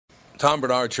Tom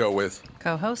Bernard Show with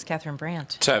co-host Catherine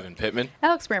Brandt, Tevin Pittman,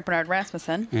 Alex Brandt Bernard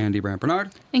Rasmussen, Andy Brandt Bernard,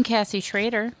 and Cassie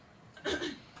Schrader.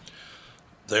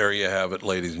 There you have it,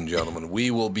 ladies and gentlemen.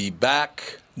 We will be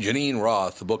back. Geneen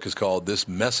Roth, the book is called This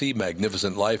Messy,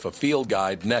 Magnificent Life, a Field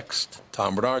Guide. Next,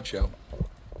 Tom Bernard Show.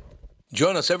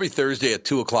 Join us every Thursday at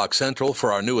 2 o'clock Central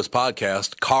for our newest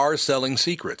podcast, Car Selling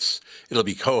Secrets. It'll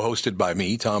be co-hosted by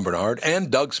me, Tom Bernard,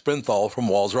 and Doug Sprinthal from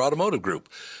Walser Automotive Group.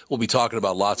 We'll be talking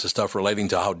about lots of stuff relating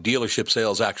to how dealership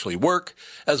sales actually work,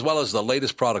 as well as the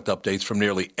latest product updates from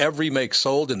nearly every make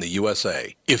sold in the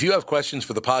USA. If you have questions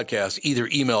for the podcast, either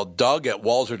email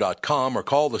doug@walser.com or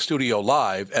call the studio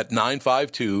live at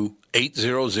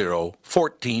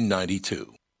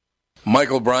 952-800-1492.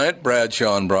 Michael Bryant,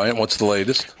 Bradshaw and Bryant, what's the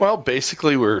latest? Well,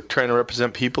 basically, we're trying to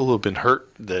represent people who have been hurt,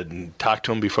 then talk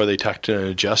to them before they talk to an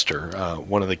adjuster.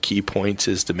 One of the key points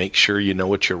is to make sure you know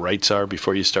what your rights are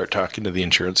before you start talking to the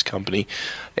insurance company,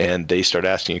 and they start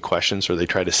asking you questions or they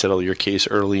try to settle your case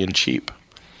early and cheap.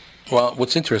 Well,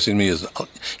 what's interesting to me is,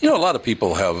 a lot of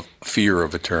people have fear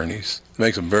of attorneys. It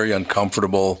makes them very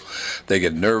uncomfortable. They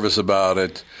get nervous about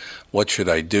it. What should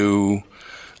I do?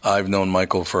 I've known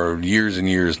Michael for years and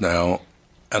years now,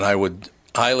 and I would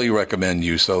highly recommend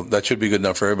you. So that should be good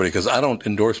enough for everybody, because I don't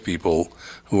endorse people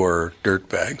who are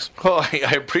dirtbags. Well,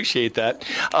 I appreciate that.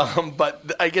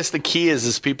 But I guess the key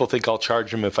is people think I'll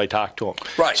charge them if I talk to them.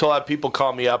 Right. So a lot of people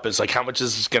call me up. It's like, how much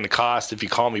is this going to cost if you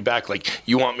call me back? Like,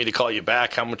 you want me to call you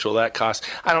back? How much will that cost?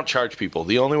 I don't charge people.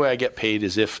 The only way I get paid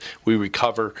is if we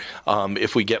recover,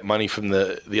 if we get money from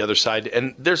the other side.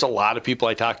 And there's a lot of people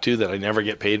I talk to that I never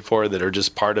get paid for that are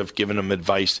just part of giving them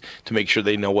advice to make sure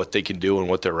they know what they can do and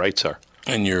what their rights are.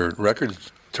 And your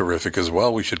record's terrific as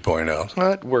well, we should point out.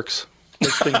 Well, it works.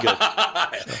 It's been good.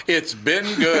 It's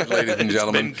been good, ladies and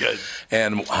gentlemen. It's been good.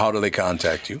 And how do they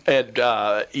contact you? And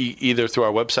either through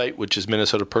our website, which is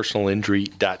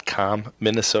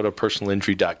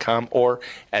minnesotapersonalinjury.com, or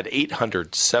at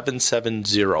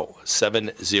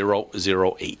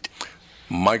 800-770-7008.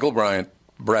 Michael Bryant,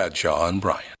 Bradshaw and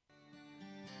Bryant.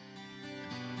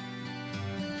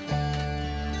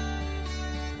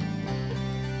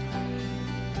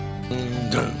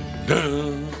 Dun,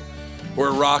 dun.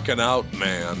 We're rocking out,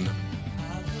 man.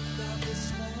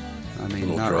 I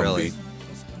mean, not really.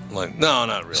 No,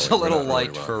 not really. It's a little really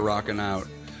light for rocking out.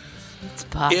 It's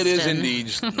Boston. It is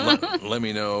indeed. let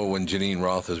me know when Geneen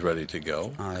Roth is ready to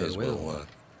go. I will.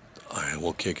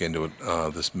 We'll kick into it.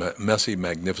 This messy,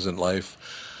 magnificent life.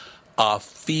 A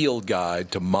field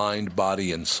guide to mind,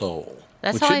 body, and soul.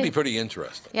 Which should be pretty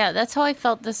interesting. Yeah, that's how I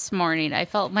felt this morning. I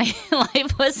felt my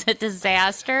life was a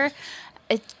disaster.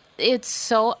 It's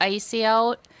so icy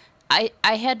out. I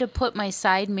had to put my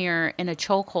side mirror in a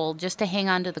chokehold just to hang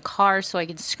onto the car so I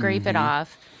could scrape it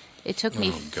off. It took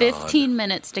me 15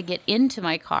 minutes to get into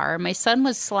my car. My son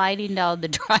was sliding down the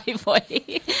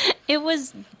driveway. It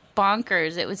was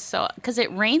bonkers. It was so... Because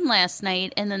it rained last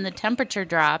night, and then the temperature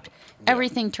dropped. Yeah.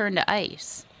 Everything turned to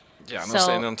ice. Yeah, I'm not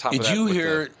saying on top of that... Did you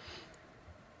hear...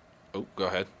 Oh, go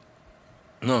ahead.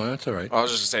 No, that's all right. I was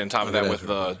just going to say on top of that, with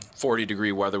the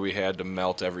 40-degree weather we had to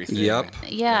melt everything. Yep.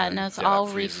 Yeah, and it's all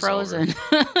refrozen.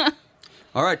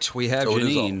 All right, we have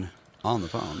Geneen on the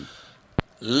phone.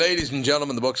 Ladies and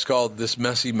gentlemen, the book's called This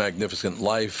Messy, Magnificent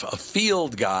Life. A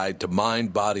field guide to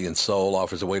mind, body, and soul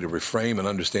offers a way to reframe and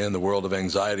understand the world of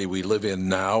anxiety we live in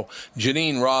now.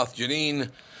 Geneen Roth.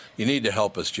 Geneen, you need to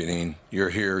help us, Geneen. You're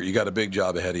here. You got a big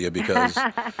job ahead of you, because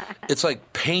it's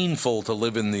like painful to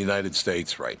live in the United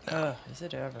States right now. Is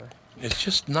it ever? It's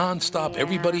just nonstop. Yeah.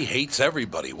 Everybody hates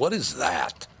everybody. What is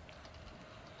that?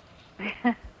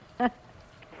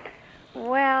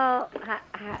 Well,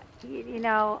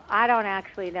 I don't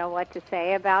actually know what to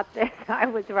say about this. I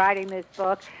was writing this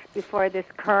book before this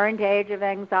current age of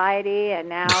anxiety, and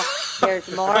now there's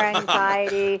more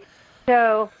anxiety.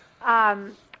 So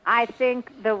I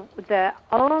think the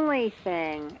only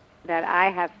thing that I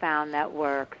have found that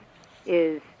works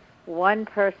is one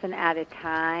person at a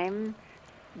time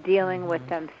dealing with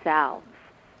themselves,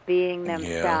 being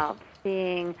themselves,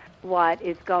 seeing what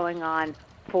is going on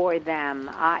for them,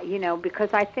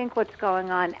 because I think what's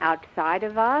going on outside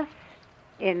of us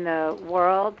in the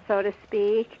world, so to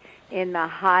speak, in the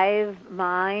hive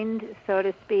mind, so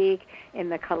to speak, in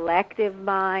the collective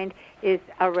mind, is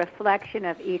a reflection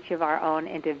of each of our own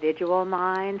individual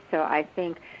minds. So I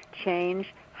think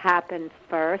change happens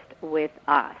first with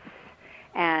us.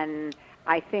 And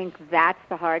I think that's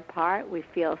the hard part. We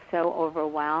feel so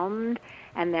overwhelmed,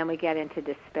 and then we get into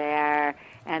despair,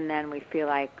 and then we feel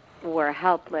like we're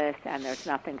helpless and there's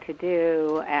nothing to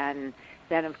do. And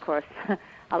then, of course,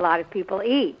 a lot of people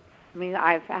eat. I mean,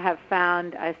 I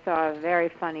saw a very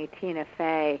funny Tina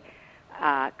Fey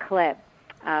clip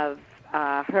of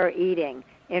her eating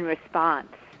in response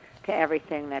to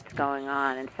everything that's going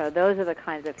on. And so those are the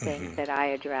kinds of things that I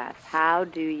address. How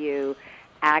do you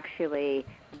actually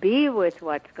be with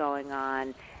what's going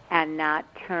on and not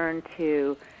turn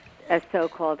to a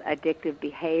so-called addictive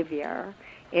behavior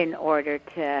in order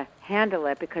to handle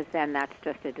it, because then that's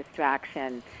just a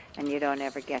distraction and you don't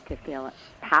ever get to feel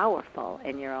powerful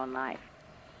in your own life.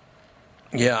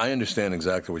 Yeah, I understand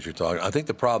exactly what you're talking. I think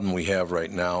the problem we have right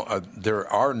now,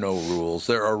 there are no rules.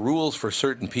 There are rules for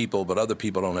certain people, but other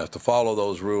people don't have to follow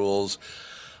those rules.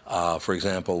 For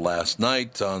example, last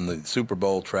night on the Super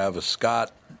Bowl, Travis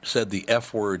Scott said the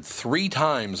F word 3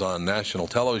 times on national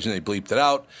television. They bleeped it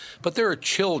out. But there are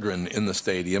children in the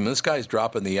stadium. This guy's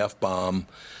dropping the F-bomb.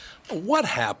 What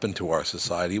happened to our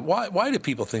society? Why do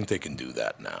people think they can do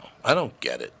that now? I don't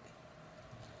get it.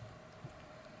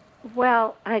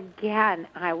 Well, again,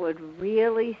 I would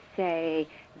really say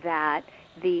that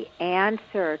the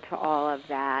answer to all of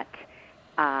that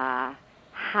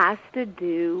has to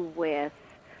do with,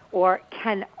 or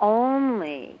can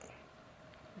only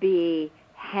be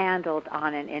handled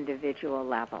on an individual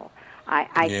level.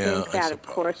 I think that, of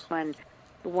course,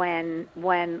 when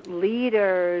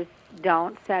leaders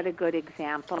don't set a good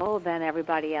example, then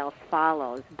everybody else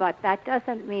follows. But that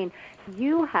doesn't mean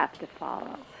you have to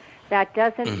follow. That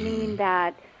doesn't mean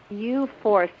that you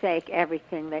forsake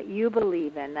everything that you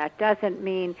believe in. That doesn't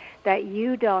mean that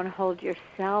you don't hold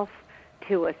yourself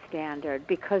to a standard,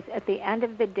 because at the end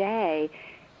of the day,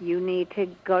 you need to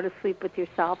go to sleep with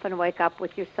yourself and wake up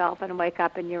with yourself and wake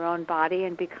up in your own body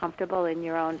and be comfortable in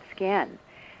your own skin.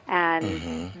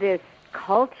 And this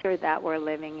culture that we're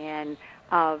living in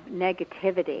of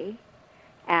negativity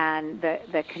and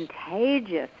the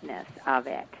contagiousness of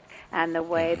it, and the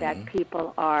way that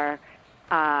people are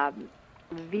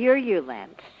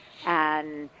virulent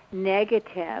and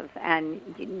negative, and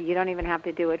you don't even have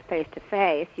to do it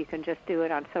face-to-face. You can just do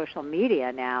it on social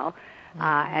media now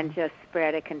and just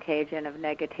spread a contagion of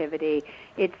negativity.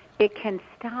 It can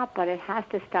stop, but it has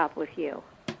to stop with you.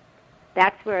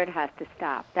 That's where it has to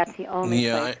stop. That's the only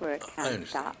place where it can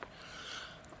stop.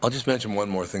 I'll just mention one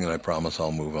more thing, and I promise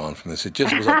I'll move on from this. It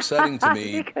just was upsetting to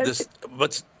me.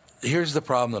 But here's the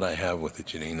problem that I have with it,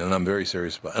 Geneen, and I'm very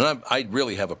serious about it. And I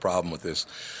really have a problem with this,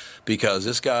 because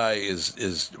this guy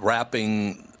is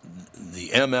rapping the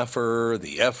MFer,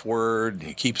 the F word, and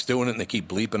he keeps doing it, and they keep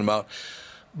bleeping him out.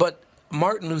 But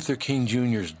Martin Luther King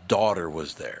Jr.'s daughter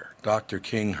was there, Dr.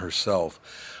 King herself.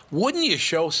 Wouldn't you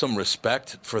show some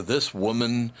respect for this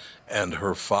woman and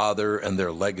her father and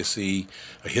their legacy,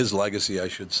 his legacy, I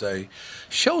should say?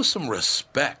 Show some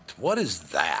respect. What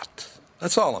is that?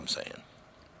 That's all I'm saying.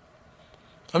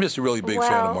 I'm just a really big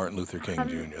fan of Martin Luther King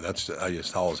Jr. I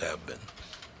just always have been.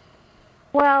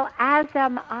 Well, as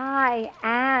am I,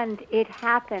 and it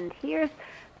happened. Here's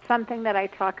something that I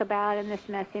talk about in this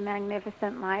Messy,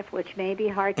 Magnificent Life, which may be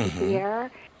hard to hear,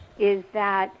 is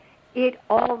that it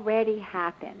already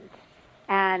happened.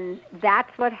 And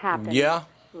that's what happened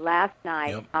last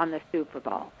night on the Super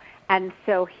Bowl. And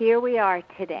so here we are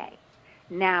today.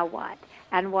 Now what?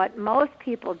 And what most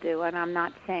people do, and I'm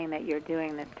not saying that you're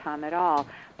doing this, Tom, at all,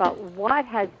 but what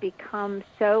has become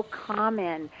so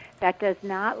common that does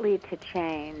not lead to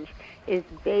change is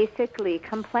basically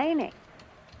complaining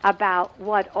about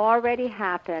what already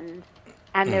happened,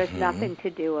 and there's nothing to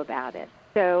do about it.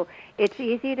 So it's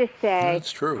easy to say,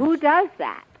 that's true. Who does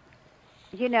that?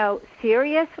 You know,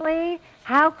 seriously?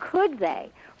 How could they?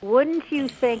 Wouldn't you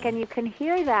think, and you can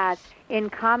hear that in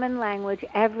common language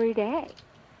every day.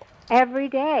 Every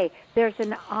day there's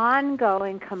an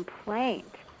ongoing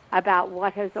complaint about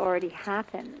what has already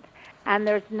happened, and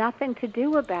there's nothing to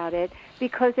do about it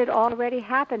because it already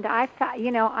happened.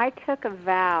 I took a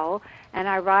vow, and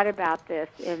I write about this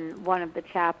in one of the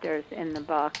chapters in the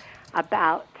book,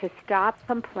 about to stop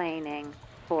complaining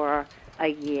for a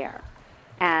year.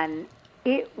 And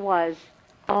it was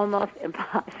almost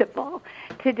impossible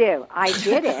to do. I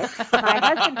did it. My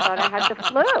husband thought I had the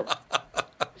flu.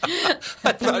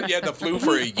 I thought you had the flu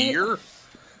for a year?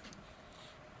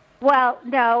 Well,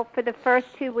 no, for the first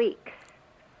 2 weeks.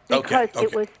 Because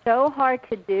it was so hard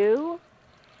to do.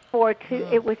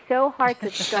 It was so hard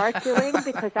to start doing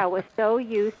because I was so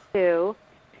used to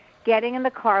getting in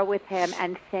the car with him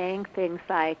and saying things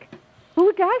like,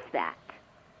 who does that?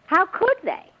 How could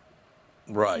they?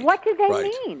 Right. What do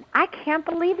they mean? I can't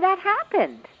believe that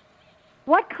happened.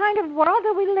 What kind of world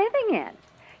are we living in?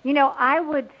 You know, I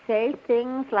would say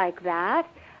things like that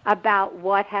about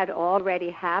what had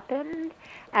already happened,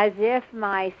 as if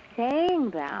my saying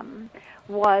them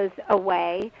was a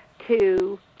way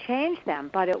to change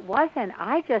them, but it wasn't.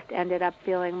 I just ended up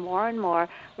feeling more and more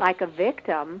like a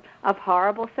victim of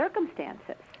horrible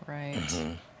circumstances. Right.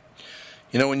 Mm-hmm.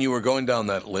 You know, when you were going down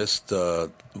that list,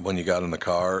 when you got in the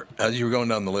car, as you were going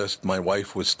down the list, my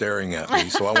wife was staring at me,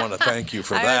 so I want to thank you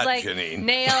for that, was like, Geneen.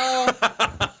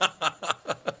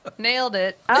 Nailed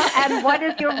it. And what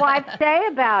does your wife say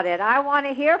about it? I want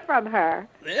to hear from her.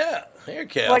 Yeah, here,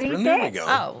 Catherine. What do you there think? we go.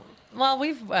 Oh, well,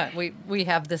 we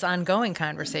have this ongoing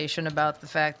conversation about the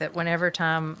fact that whenever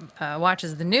Tom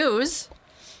watches the news,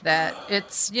 that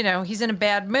it's, he's in a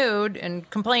bad mood and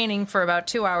complaining for about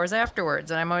 2 hours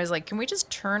afterwards. And I'm always like, can we just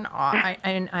turn off?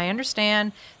 I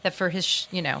understand that for his,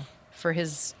 for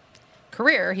his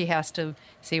career, he has to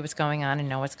see what's going on and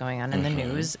know what's going on in the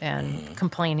news. And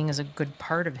complaining is a good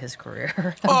part of his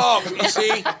career. Oh, you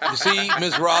see,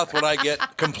 Ms. Roth, what I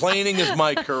get? Complaining is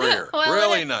my career. Well,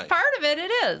 really nice. Part of it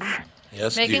is.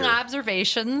 Yes, Making dear.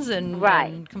 observations and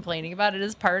complaining about it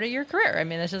is part of your career. I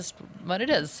mean, that's just what it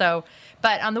is. So,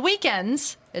 but on the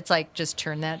weekends, it's like, just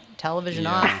turn that television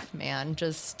off, man.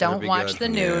 Just don't watch the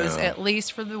news, at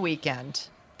least for the weekend.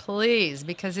 Please,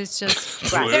 because it's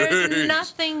just, there's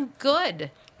nothing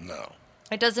good. No.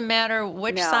 It doesn't matter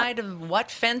which side of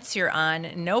what fence you're on.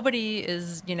 Nobody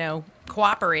is,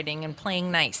 cooperating and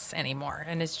playing nice anymore.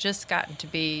 And it's just gotten to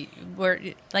be where,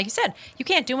 like you said, you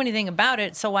can't do anything about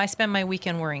it, so why spend my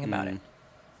weekend worrying about it?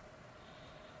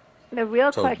 The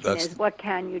real question is, what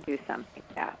can you do something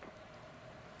about?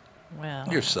 Well,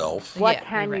 yourself. What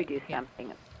can you do something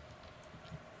about?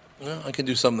 Well, I can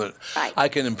do something that I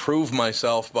can improve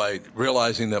myself by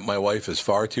realizing that my wife is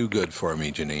far too good for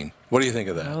me, Geneen. What do you think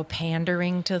of that? Oh,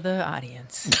 pandering to the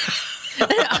audience.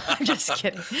 I'm just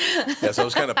kidding. Yes, I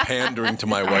was kind of pandering to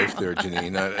my wife there,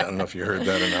 Geneen. I don't know if you heard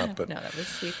that or not, but no, that was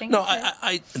sweet. Thank no, you.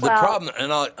 the problem,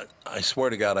 and I swear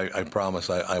to God, I promise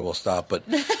I will stop. But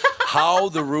how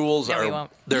the rules are,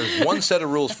 there's one set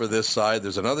of rules for this side,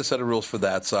 there's another set of rules for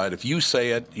that side. If you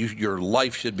say it, your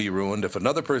life should be ruined. If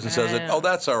another person says it,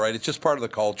 that's all right. It's just part of the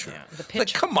culture. Yeah,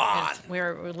 Like, come on.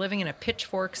 We're living in a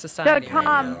pitchfork society. So,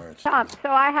 Tom,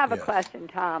 so I have a question,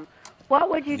 Tom. What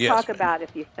would you talk about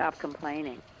if you stopped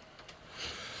complaining?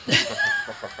 Is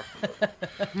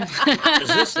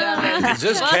this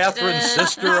Catherine's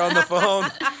sister on the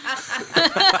phone?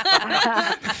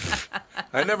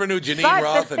 I never knew Geneen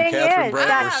Roth and Catherine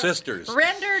Brandt were sisters.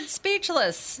 Rendered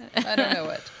speechless. I don't know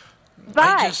what.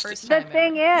 But the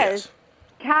thing is,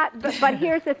 but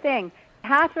here's the thing.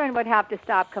 Catherine would have to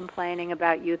stop complaining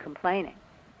about you complaining.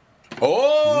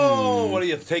 Oh, what do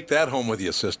you take that home with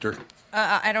you, sister?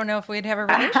 I don't know if we'd have a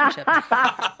relationship.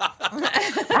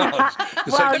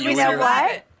 Well, you know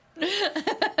what?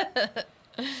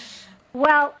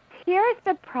 Well, here's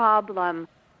the problem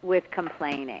with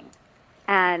complaining.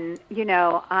 And,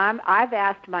 I've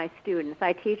asked my students,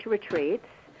 I teach retreats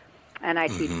and I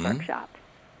teach workshops,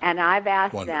 and I've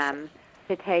asked them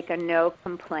to take a no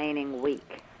complaining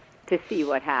week to see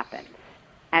what happens.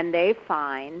 And they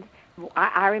find,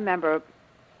 I remember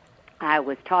I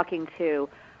was talking to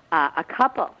a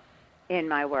couple in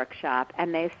my workshop,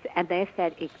 and they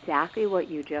said exactly what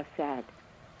you just said.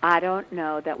 I don't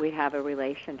know that we have a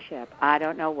relationship. I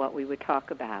don't know what we would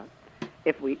talk about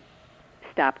if we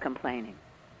stop complaining.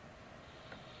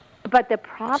 But the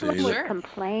problem with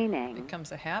complaining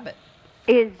becomes a habit.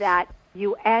 Is that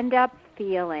you end up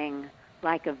feeling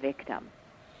like a victim.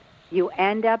 You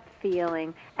end up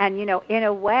feeling, and in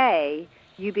a way,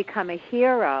 you become a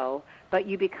hero, but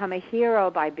you become a hero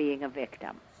by being a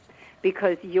victim.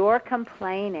 Because you're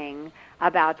complaining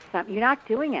about something. You're not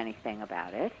doing anything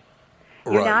about it.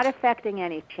 You're not affecting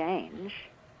any change.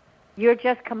 You're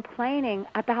just complaining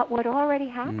about what already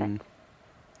happened.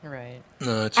 Right.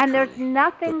 No, it's and there's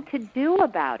nothing to do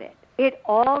about it. It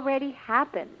already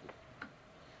happened.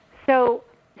 So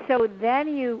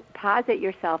then you posit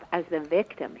yourself as the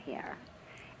victim here.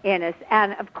 And,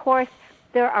 of course,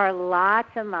 there are lots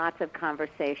and lots of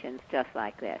conversations just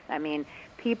like this.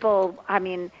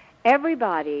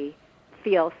 Everybody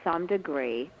feels some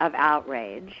degree of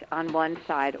outrage on one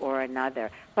side or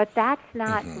another, but that's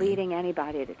not leading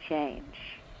anybody to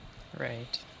change.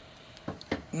 Right.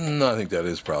 No, I think that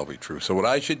is probably true. So what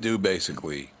I should do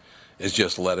basically is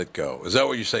just let it go. Is that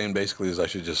what you're saying basically, is I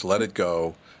should just let it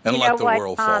go and let the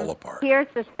world fall apart? Here's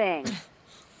the thing.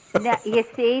 Now, you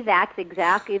see, that's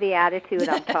exactly the attitude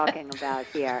I'm talking about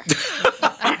here.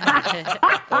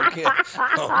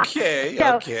 Okay.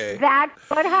 So that's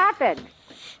what happens.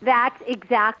 That's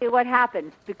exactly what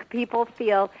happens. People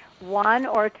feel one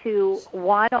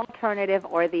alternative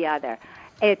or the other.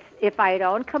 It's, if I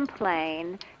don't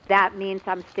complain, that means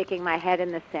I'm sticking my head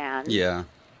in the sand. Yeah.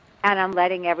 And I'm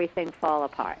letting everything fall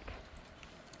apart.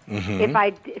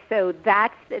 So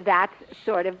that's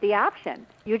sort of the option.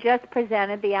 You just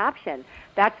presented the option.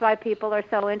 That's why people are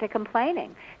so into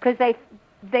complaining, because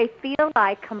they feel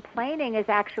like complaining is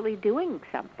actually doing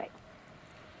something.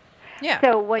 Yeah.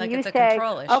 So when like you it's a say,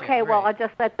 control issue, okay, well, right. I'll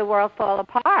just let the world fall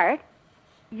apart,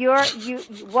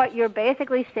 what you're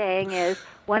basically saying is,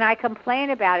 when I complain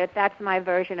about it, that's my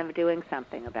version of doing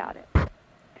something about it.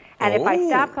 And if I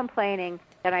stop complaining,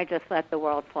 then I just let the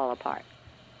world fall apart.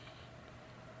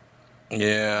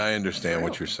 Yeah, I understand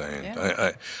what you're saying.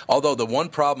 Yeah. Although the one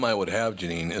problem I would have,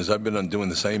 Geneen, is I've been doing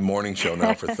the same morning show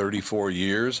now for 34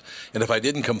 years, and if I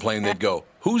didn't complain, they'd go,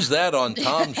 "Who's that on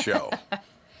Tom's show?"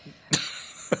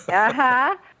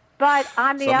 But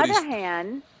on the other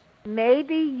hand,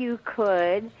 maybe you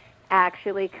could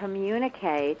actually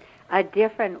communicate a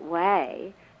different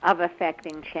way of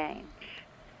affecting change.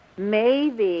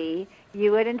 Maybe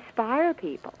you would inspire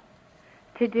people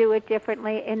to do it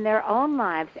differently in their own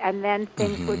lives, and then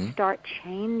things would start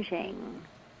changing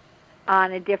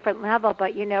on a different level.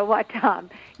 But you know what,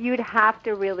 Tom? You'd have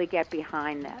to really get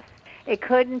behind this. It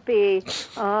couldn't be,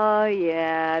 oh,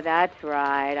 yeah, that's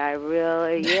right.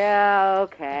 Okay,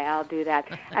 I'll do that.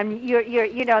 And you're,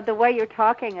 the way you're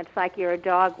talking, it's like you're a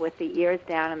dog with the ears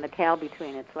down and the tail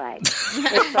between its legs.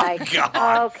 It's like,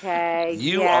 okay,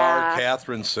 You are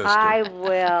Catherine's sister. I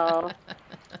will.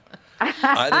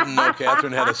 I didn't know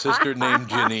Catherine had a sister named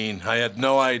Geneen. I had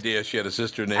no idea she had a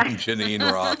sister named Geneen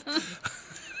Roth.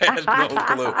 I had no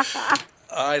clue.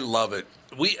 I love it.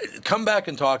 Come back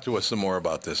and talk to us some more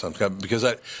about this, because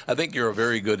I think you're a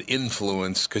very good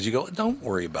influence, because you go, don't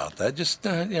worry about that. Just,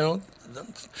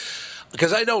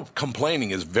 because I know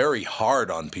complaining is very hard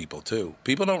on people, too.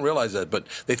 People don't realize that, but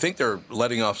they think they're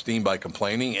letting off steam by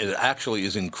complaining. It actually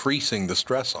is increasing the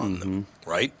stress on them,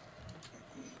 right?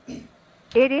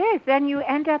 It is. Then you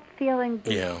end up feeling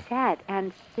beset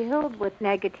and filled with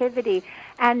negativity,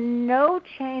 and no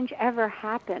change ever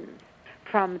happens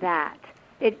from that.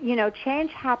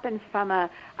 Change happens from a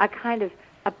kind of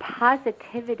a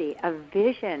positivity, a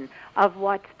vision of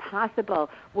what's possible,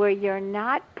 where you're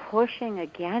not pushing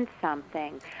against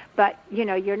something, but,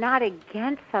 you're not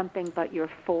against something, but you're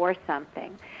for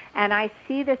something. And I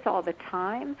see this all the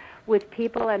time with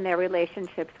people and their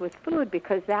relationships with food,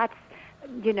 because that's,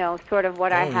 sort of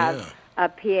what I have a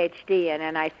PhD in,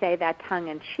 and I say that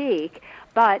tongue-in-cheek.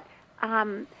 But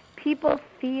people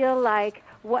feel like,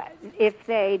 if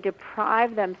they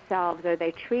deprive themselves, or they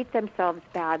treat themselves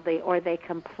badly, or they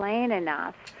complain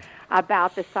enough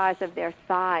about the size of their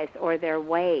thighs or their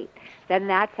weight, then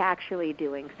that's actually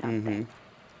doing something.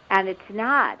 And it's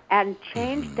not. And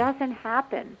change doesn't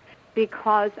happen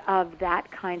because of that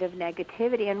kind of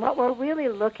negativity. And what we're really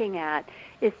looking at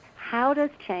is, how does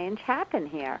change happen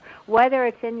here? Whether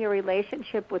it's in your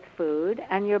relationship with food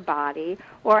and your body,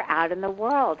 or out in the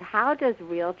world, how does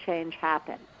real change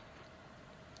happen?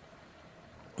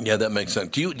 Yeah, that makes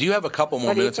sense. Do you have a couple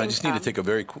more minutes? I just need to take a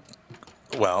very quick.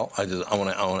 Well, I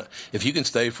want to. If you can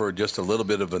stay for just a little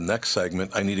bit of a next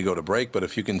segment, I need to go to break. But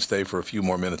if you can stay for a few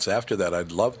more minutes after that,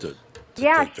 I'd love to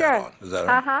take sure. that on. Is that all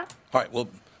right? All right, we'll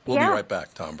be right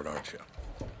back. Tom Bernard Show.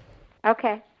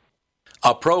 Okay.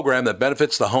 A program that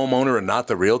benefits the homeowner and not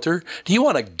the realtor? Do you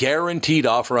want a guaranteed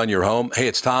offer on your home? Hey,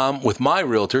 it's Tom with my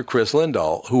realtor, Chris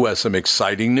Lindahl, who has some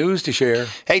exciting news to share.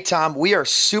 Hey, Tom, we are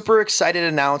super excited to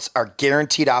announce our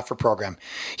guaranteed offer program.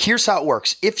 Here's how it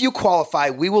works. If you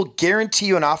qualify, we will guarantee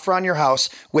you an offer on your house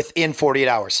within 48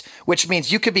 hours, which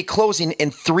means you could be closing in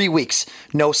 3 weeks.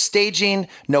 No staging,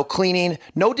 no cleaning,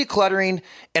 no decluttering,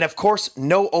 and of course,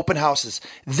 no open houses.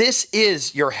 This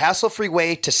is your hassle-free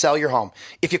way to sell your home.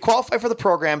 If you qualify for the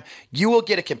program, you will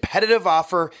get a competitive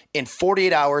offer in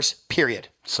 48 hours, period.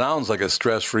 Sounds like a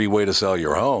stress-free way to sell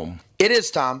your home. It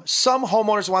is, Tom. Some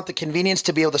homeowners want the convenience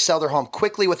to be able to sell their home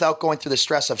quickly without going through the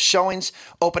stress of showings,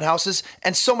 open houses,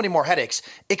 and so many more headaches,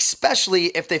 especially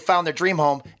if they found their dream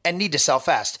home and need to sell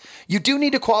fast. You do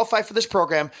need to qualify for this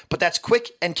program, but that's quick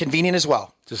and convenient as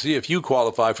well. To see if you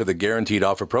qualify for the Guaranteed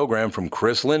Offer program from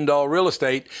Chris Lindahl Real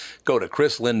Estate, go to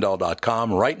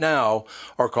chrislindahl.com right now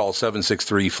or call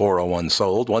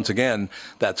 763-401-SOLD. Once again,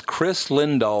 that's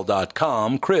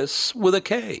chrislindahl.com, Chris with a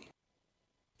K.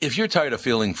 If you're tired of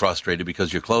feeling frustrated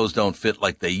because your clothes don't fit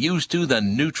like they used to,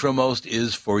 then Nutrimost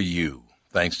is for you.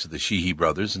 Thanks to the Sheehy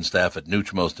brothers and staff at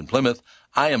Nutrimost in Plymouth,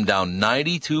 I am down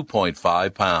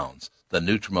 92.5 pounds. The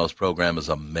Nutrimost program is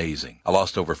amazing. I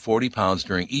lost over 40 pounds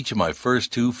during each of my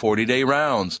first 2 40-day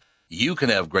rounds. You can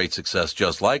have great success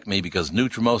just like me because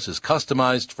Nutrimost is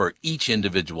customized for each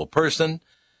individual person,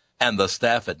 and the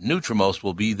staff at Nutrimost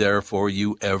will be there for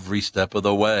you every step of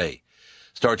the way.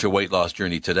 Start your weight loss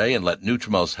journey today and let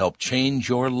Nutrimost help change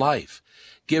your life.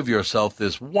 give yourself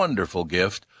this wonderful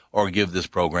gift or give this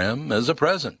program as a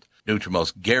present.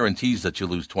 Nutrimost guarantees that you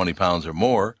lose 20 pounds or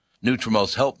more.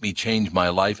 Nutrimost helped me change my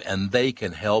life, and they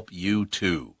can help you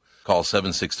too. Call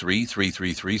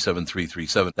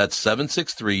 763-333-7337. That's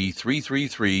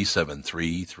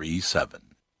 763-333-7337.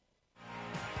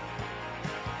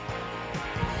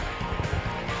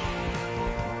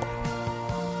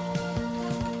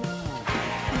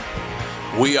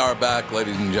 We are back,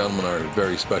 ladies and gentlemen. Our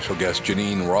very special guest,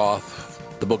 Geneen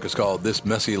Roth. The book is called This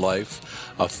Messy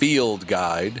Life, a field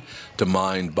guide to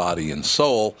mind, body, and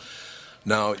soul.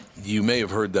 Now, you may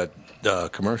have heard that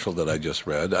commercial that I just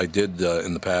read. I did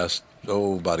in the past,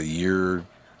 about a year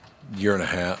and a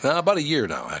half, about a year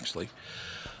now, actually.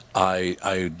 I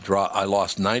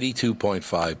lost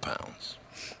 92.5 pounds.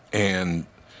 And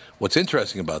what's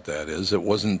interesting about that is it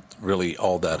wasn't really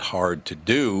all that hard to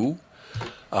do.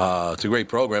 It's a great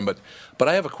program, but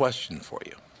I have a question for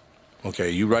you.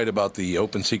 Okay, you write about the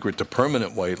open secret to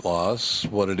permanent weight loss,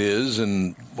 what it is,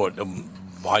 and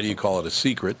why do you call it a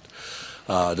secret?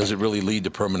 Does it really lead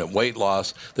to permanent weight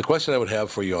loss? The question I would have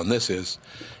for you on this is,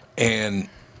 and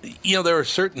there are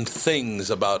certain things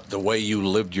about the way you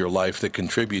lived your life that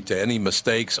contribute to any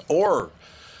mistakes or,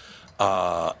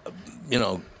 let's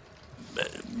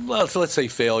say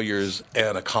failures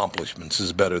and accomplishments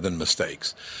is better than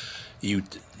mistakes.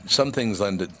 Some things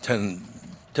tend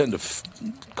to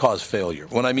cause failure.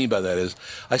 What I mean by that is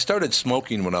I started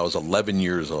smoking when I was 11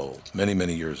 years old, many,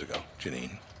 many years ago,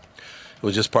 Geneen. It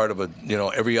was just part of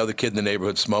every other kid in the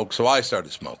neighborhood smoked, so I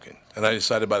started smoking. And I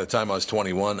decided by the time I was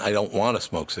 21, I don't want to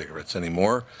smoke cigarettes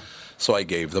anymore, so I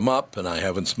gave them up, and I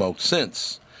haven't smoked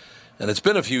since. And it's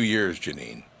been a few years,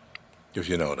 Geneen, if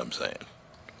you know what I'm saying.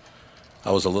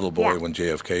 I was a little boy when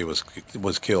JFK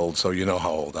was killed, so you know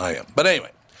how old I am. But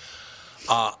anyway.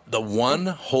 The one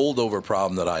holdover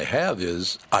problem that I have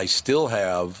is I still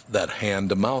have that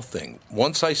hand-to-mouth thing.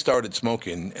 Once I started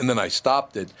smoking and then I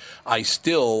stopped it, I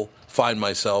still find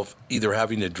myself either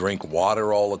having to drink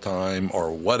water all the time or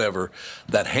whatever.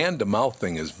 That hand-to-mouth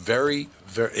thing is very,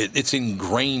 very, it's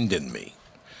ingrained in me.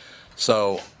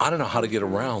 So I don't know how to get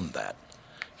around that.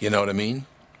 You know what I mean?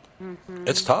 Mm-hmm.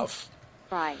 It's tough.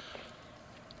 Right.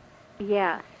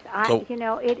 Yes.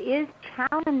 It is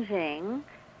challenging.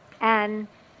 And,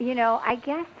 I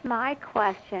guess my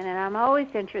question, and I'm always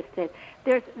interested,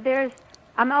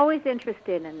 I'm always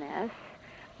interested in this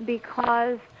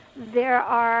because there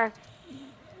are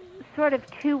sort of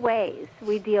two ways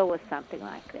we deal with something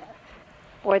like this,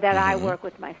 or that I work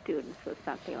with my students with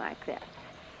something like this.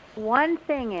 One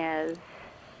thing is,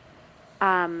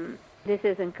 this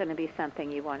isn't going to be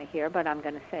something you want to hear, but I'm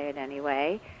going to say it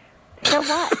anyway. So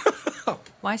what?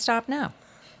 Why stop now?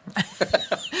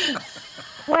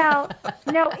 Well,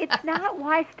 no, it's not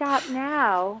why stop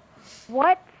now.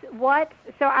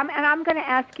 So I'm going to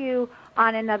ask you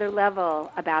on another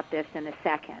level about this in a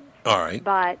second. All right.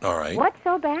 But all right. What's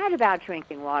so bad about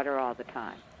drinking water all the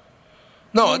time?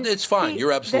 No, it's fine.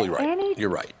 You're absolutely right. You're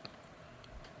right.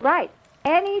 Right.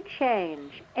 Any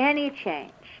change,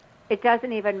 it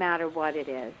doesn't even matter what it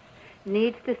is,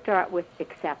 needs to start with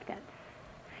acceptance.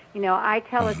 I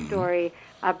tell a story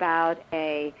about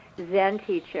a Zen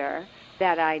teacher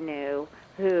that I knew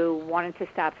who wanted to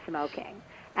stop smoking.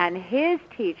 And his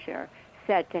teacher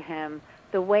said to him,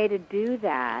 the way to do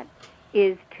that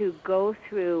is to go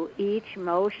through each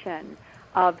motion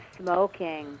of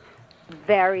smoking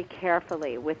very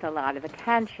carefully with a lot of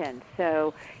attention.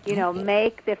 So,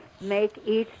 make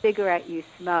each cigarette you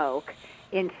smoke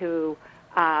into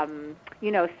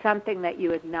something that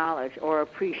you acknowledge or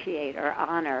appreciate or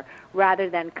honor, rather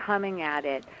than coming at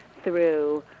it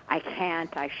through, I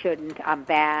can't, I shouldn't, I'm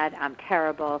bad, I'm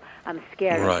terrible, I'm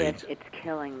scared of this, it's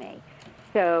killing me.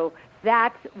 So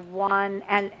that's one,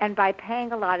 and by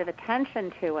paying a lot of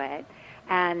attention to it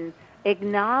and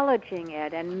acknowledging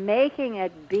it and making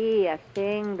it be a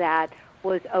thing that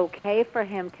was okay for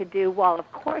him to do, while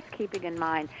of course keeping in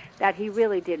mind that he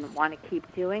really didn't want to keep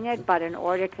doing it, but in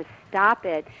order to stop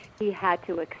it, he had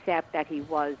to accept that he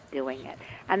was doing it.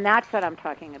 And that's what I'm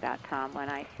talking about, Tom, when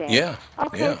I say,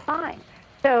 fine.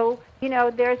 So,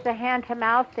 there's the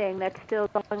hand-to-mouth thing that's still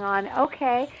going on.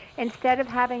 Okay, instead of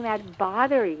having that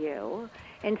bother you,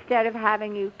 instead of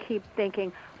having you keep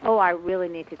thinking, oh, I really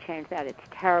need to change that, it's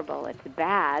terrible, it's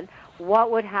bad,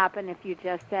 what would happen if you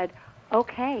just said,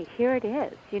 okay, here it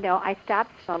is. I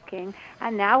stopped smoking,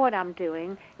 and now what I'm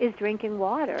doing is drinking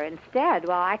water instead.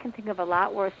 Well, I can think of a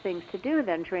lot worse things to do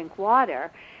than drink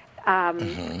water.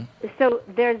 So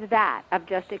there's that, of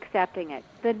just accepting it.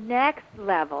 The next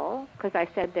level, because I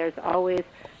said there's always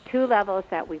two levels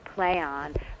that we play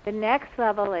on, the next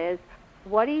level is,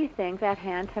 what do you think that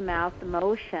hand-to-mouth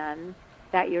motion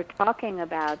that you're talking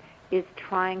about is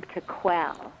trying to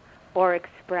quell or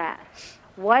express?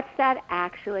 What's that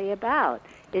actually about?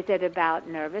 Is it about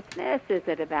nervousness? Is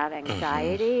it about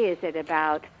anxiety? Is it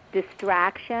about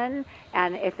distraction?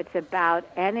 And if it's about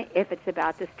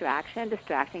distraction,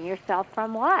 distracting yourself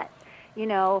from what?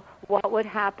 What would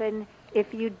happen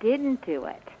if you didn't do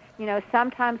it?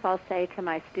 Sometimes I'll say to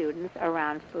my students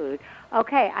around food,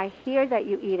 okay, I hear that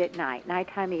you eat at night.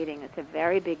 Nighttime eating is a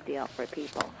very big deal for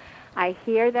people. I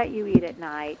hear that you eat at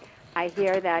night. I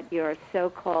hear that you're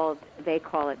so-called, they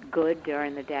call it good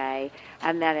during the day,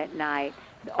 and then at night,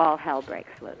 all hell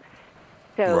breaks loose.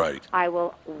 So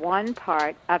one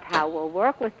part of how we'll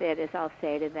work with it is I'll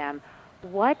say to them,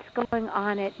 what's going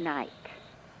on at night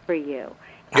for you?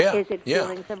 Yeah, is it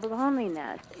feelings of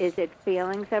loneliness? Is it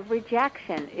feelings of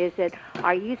rejection?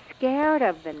 Are you scared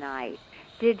of the night?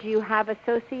 Did you have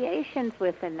associations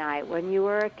with the night when you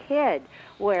were a kid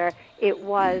where it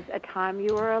was a time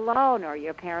you were alone or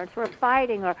your parents were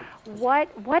fighting? Or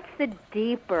what's the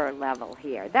deeper level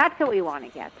here? That's what we want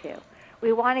to get to.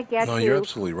 We want to get to you're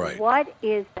absolutely right. What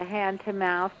is the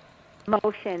hand-to-mouth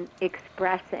motion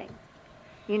expressing?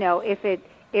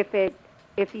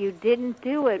 If you didn't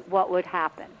do it, what would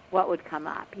happen? What would come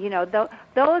up?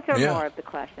 Those are more of the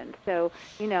questions. So,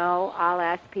 I'll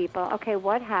ask people, okay,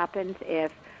 what happens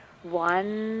if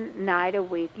one night a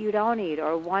week you don't eat,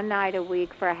 or one night a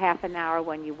week for a half an hour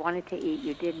when you wanted to eat,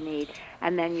 you didn't eat,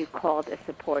 and then you called a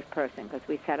support person, because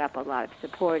we set up a lot of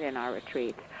support in our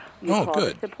retreats. You called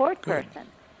a support person.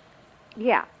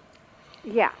 Yeah.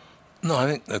 No, I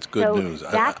think that's good news.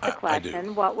 That's the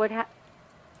question. What would happen?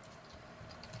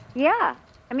 Yeah.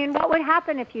 I mean, what would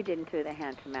happen if you didn't do the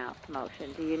hand-to-mouth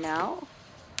motion? Do you know?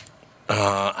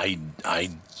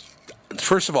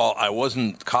 First of all, I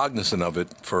wasn't cognizant of it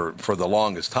for the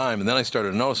longest time, and then I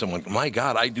started to notice, I'm like, my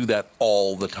God, I do that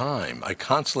all the time. I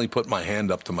constantly put my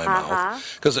hand up to my mouth.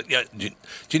 Because,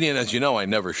 Geneen, as you know, I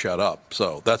never shut up,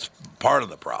 so that's part of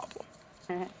the problem.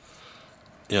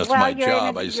 It's my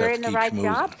job. I just have to keep You're in the right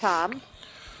job, Tom.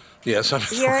 Yes, I'm in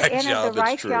the right job. You're in the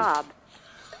right job.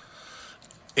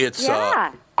 It's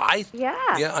I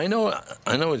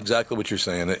know exactly what you're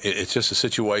saying. It's just a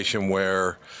situation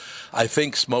where I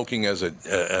think smoking as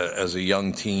a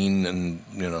young teen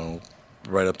and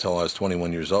right up till I was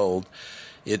 21 years old,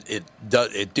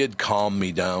 it did calm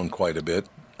me down quite a bit.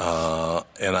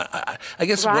 And I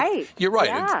guess you're right.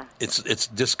 Yeah. It's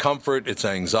discomfort, it's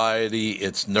anxiety,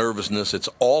 it's nervousness, it's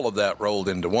all of that rolled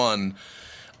into one.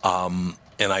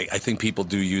 And I think people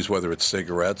do use, whether it's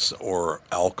cigarettes or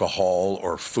alcohol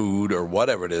or food or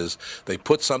whatever it is, they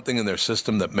put something in their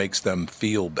system that makes them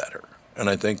feel better. And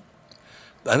I think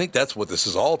that's what this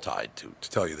is all tied to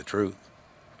tell you the truth.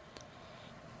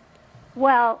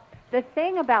 Well, the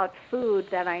thing about food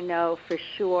that I know for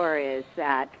sure is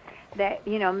that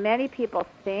many people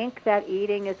think that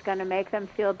eating is going to make them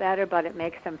feel better, but it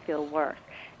makes them feel worse.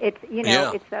 It's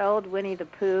the old Winnie the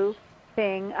Pooh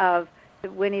thing of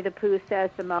Winnie the Pooh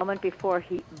says the moment before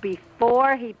he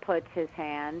puts his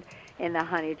hand in the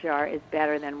honey jar is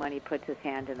better than when he puts his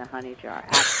hand in the honey jar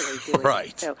actually doing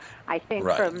it. So I think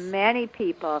for many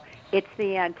people it's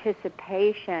the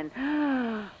anticipation,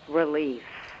 relief.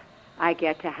 I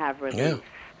get to have relief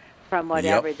from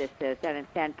whatever this is, and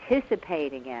it's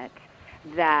anticipating it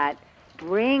that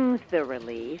brings the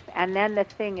relief, and then the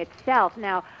thing itself.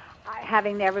 Now,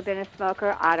 having never been a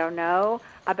smoker, I don't know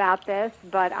about this,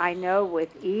 but I know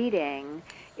with eating,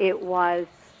 it was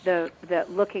the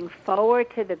looking forward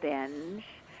to the binge,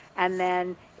 and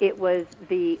then it was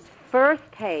the first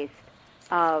taste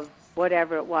of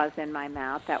whatever it was in my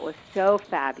mouth that was so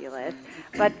fabulous.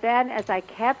 But then as I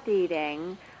kept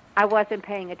eating, I wasn't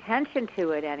paying attention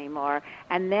to it anymore,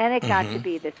 and then it got to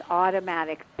be this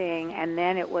automatic thing, and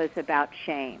then it was about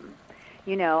shame.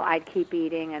 I'd keep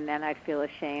eating, and then I'd feel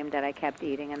ashamed that I kept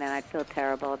eating, and then I'd feel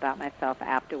terrible about myself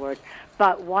afterwards.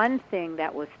 But one thing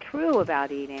that was true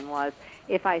about eating was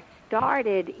if I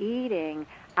started eating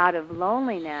out of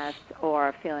loneliness or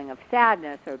a feeling of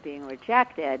sadness or being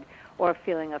rejected or a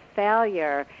feeling of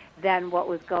failure, then what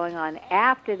was going on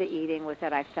after the eating was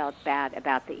that I felt bad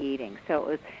about the eating.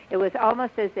 So it was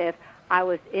almost as if I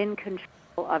was in control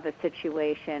of a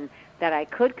situation that I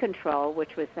could control,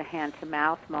 which was the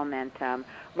hand-to-mouth momentum,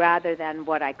 rather than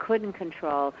what I couldn't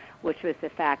control, which was the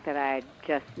fact that I had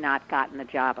just not gotten the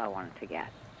job I wanted to get.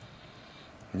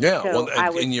 Yeah, so I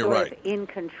was sort of in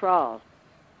control.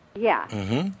 Yeah.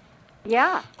 Mm-hmm.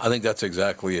 Yeah. I think that's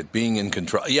exactly it, being in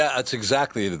control. Yeah, that's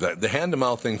exactly it. The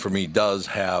hand-to-mouth thing for me does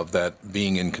have that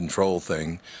being in control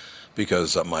thing,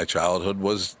 because my childhood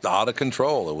was out of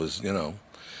control. It was,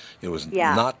 It was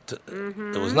not.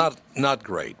 It was not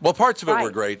great. Well, parts of it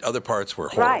were great. Other parts were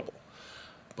horrible. Right.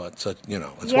 But it's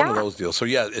one of those deals. So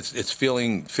yeah, it's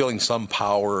feeling some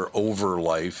power over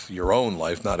life, your own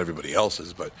life, not everybody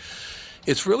else's. But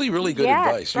it's really, really good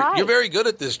advice. You're very good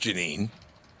at this, Geneen.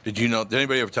 Did you know? Did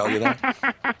anybody ever tell you that?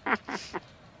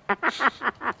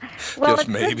 Well, Just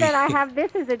it's good that I have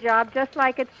this as a job, just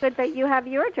like it's good that you have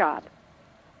your job.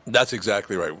 That's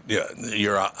exactly right. Yeah,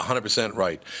 you're 100%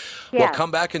 right. Yes. Well,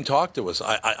 come back and talk to us.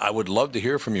 I would love to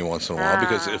hear from you once in a while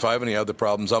because if I have any other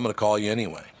problems, I'm going to call you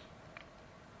anyway.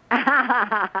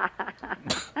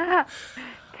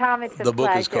 Tom, it's a The book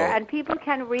is pleasure. called- And people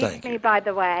can reach Thank me, you. by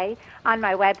the way, on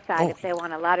my website if they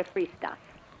want a lot of free stuff.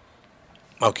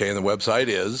 Okay, and the website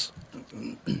is?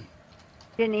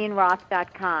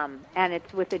 GeneenRoth.com, and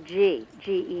it's with a G,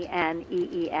 Geneen,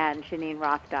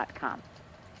 GeneenRoth.com.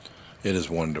 It is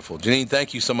wonderful. Geneen,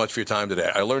 thank you so much for your time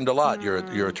today. I learned a lot.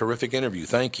 You're a terrific interview.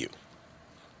 Thank you.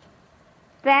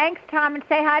 Thanks, Tom, and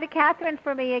say hi to Catherine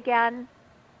for me again.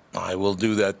 I will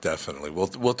do that definitely.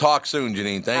 We'll talk soon,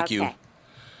 Geneen. Thank you.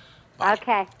 Bye.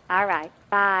 Okay, all right,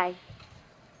 bye.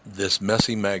 This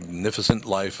Messy, Magnificent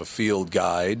Life, a field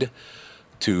guide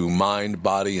to mind,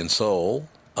 body, and soul.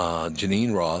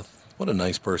 Geneen Roth, what a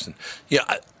nice person.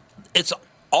 Yeah, it's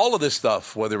all of this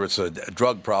stuff, whether it's a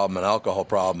drug problem, an alcohol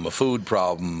problem, a food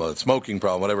problem, a smoking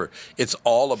problem, whatever, it's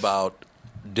all about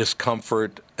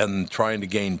discomfort and trying to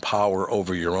gain power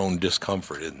over your own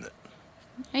discomfort, isn't it?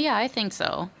 Yeah, I think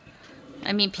so.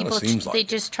 I mean, people, seems like they it.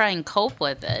 just try and cope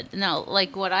with it. No,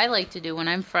 like what I like to do when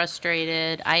I'm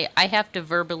frustrated, I have to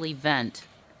verbally vent.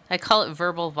 I call it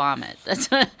verbal vomit. That's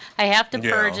I have to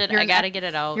purge it. I got to get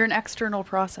it out. You're an external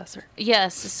processor.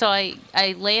 Yes, so I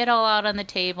lay it all out on the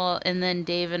table, and then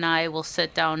Dave and I will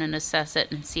sit down and assess it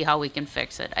and see how we can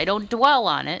fix it. I don't dwell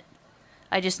on it.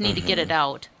 I just need to get it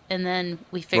out, and then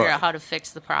we figure out how to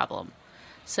fix the problem.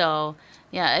 So,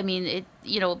 yeah, I mean,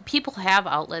 people have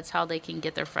outlets how they can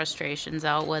get their frustrations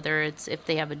out, whether it's if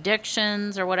they have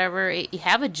addictions or whatever. You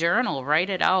have a journal, write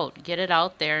it out, get it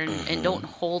out there, and don't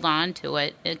hold on to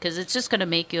it because it's just going to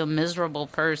make you a miserable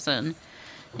person.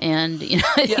 And,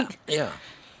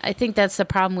 I think that's the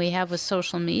problem we have with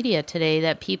social media today,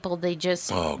 that people, they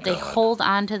hold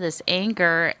on to this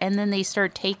anger and then they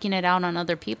start taking it out on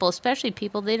other people, especially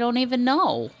people they don't even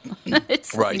know.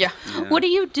 It's Right. like, what are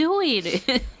you doing?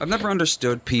 I've never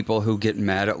understood people who get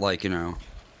mad at, like,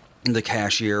 the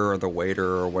cashier or the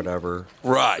waiter or whatever.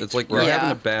 Right. It's like, you're having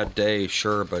a bad day,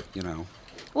 sure, but,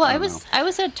 Well, I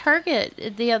was at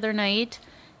Target the other night,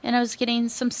 and I was getting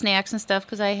some snacks and stuff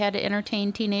because I had to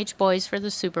entertain teenage boys for the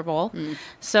Super Bowl.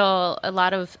 So a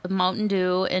lot of Mountain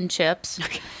Dew and chips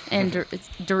and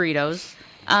Doritos.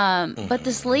 But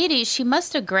this lady, she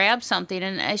must have grabbed something,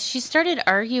 and she started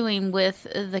arguing with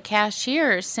the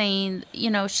cashier, saying,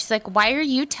 she's like, "Why are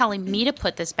you telling me to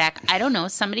put this back? I don't know.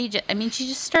 Somebody she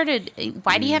just started,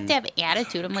 why do you have to have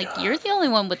attitude?" I'm like, "You're the only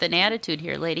one with an attitude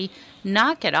here, lady.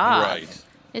 Knock it off." Right.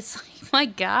 It's like, my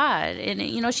God. And,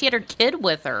 she had her kid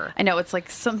with her. I know, it's like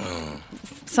some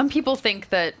people think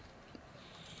that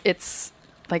it's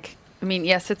like, I mean,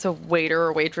 yes, it's a waiter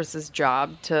or waitress's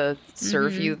job to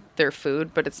serve you their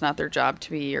food, but it's not their job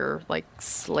to be your, like,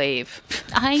 slave.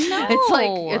 I know. It's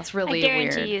like, it's really I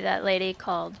guarantee weird. you that lady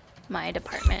called my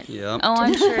department. Yep. Oh,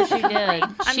 I'm sure she did.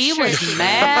 She sure was she did.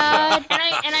 mad.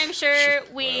 And I'm sure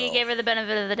we gave her the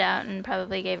benefit of the doubt and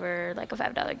probably gave her like a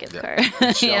 $5 gift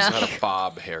card. She also had a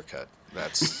bob haircut.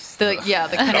 That's The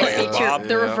can I speak to your,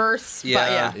 the reverse,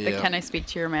 Yeah. the can I speak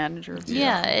to your manager?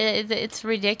 Yeah, it's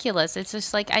ridiculous. It's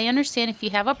just like, I understand if you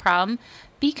have a problem,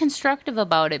 be constructive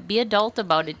about it. Be adult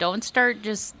about it. Don't start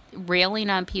just railing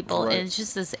on people. Right. It's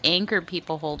just this anger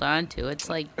people hold on to. It's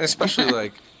like, especially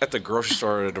like at the grocery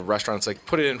store or at a restaurant. It's like,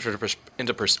 put it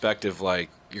into perspective. Like,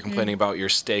 you're complaining about your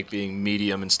steak being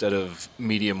medium instead of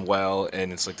medium well,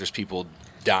 and it's like there's people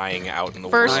dying out in the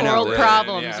First world. world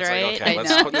problems, it's right? Like, okay, I let's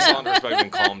know. put this all in perspective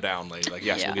and calm down, lady. Like,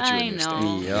 yes, we'll get you a new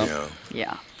steak. Yep.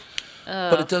 Yeah.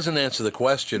 But it doesn't answer the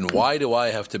question, why do I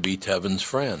have to be Tevin's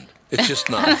friend? It's just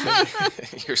not.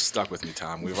 You're stuck with me,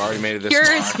 Tom. We've already made it this you're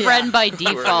far. his friend by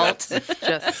default.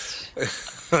 Just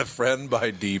A friend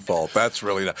by default. That's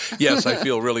really not. Yes, I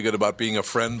feel really good about being a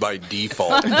friend by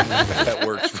default. That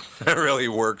works. That really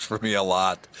works for me a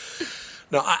lot.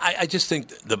 No, I just think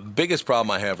the biggest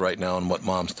problem I have right now and what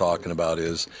Mom's talking about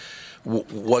is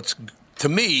what's, to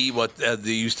me, what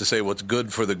they used to say, what's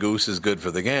good for the goose is good for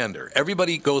the gander.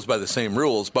 Everybody goes by the same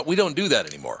rules, but we don't do that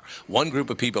anymore. One group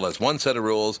of people has one set of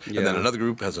rules, and then another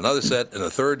group has another set, and a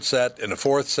third set, and a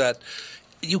fourth set.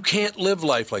 You can't live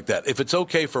life like that. If it's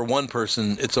okay for one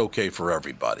person, it's okay for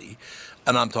everybody.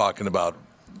 And I'm talking about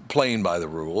playing by the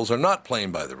rules or not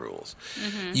playing by the rules.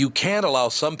 You can't allow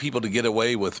some people to get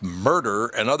away with murder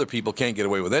and other people can't get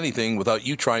away with anything without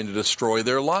you trying to destroy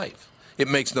their life. It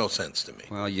makes no sense to me.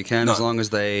 Well, you can as long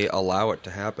as they allow it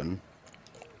to happen.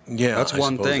 Yeah, that's I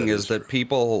one suppose thing that is that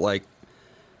people like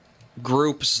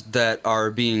groups that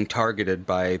are being targeted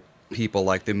by people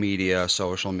like the media,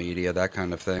 social media, that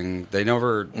kind of thing. They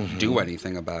never do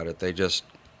anything about it. They just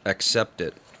accept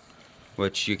it,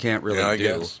 which you can't really I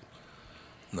do. guess.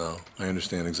 No, I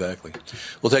understand exactly.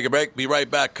 We'll take a break. Be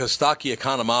right back. Kostaki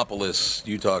Economopoulos,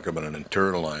 you talk about an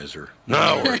internalizer.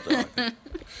 No, we're talking.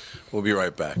 We'll be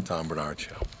right back. Tom Bernard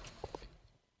Show.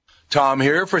 Tom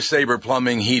here for Sabre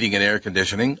Plumbing, Heating, and Air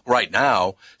Conditioning. Right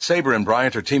now, Sabre and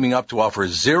Bryant are teaming up to offer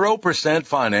 0%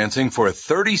 financing for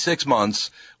 36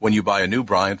 months when you buy a new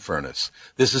Bryant furnace.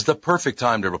 This is the perfect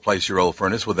time to replace your old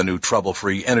furnace with a new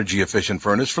trouble-free, energy-efficient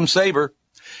furnace from Sabre.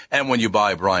 And when you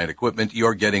buy Bryant equipment,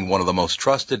 you're getting one of the most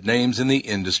trusted names in the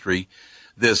industry.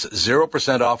 This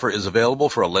 0% offer is available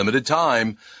for a limited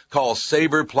time. Call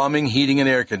Sabre Plumbing, Heating, and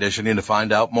Air Conditioning to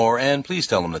find out more, and please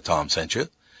tell them that Tom sent you.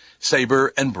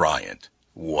 Sabre and Bryant,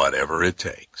 whatever it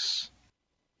takes.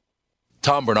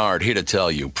 Tom Bernard here to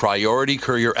tell you, Priority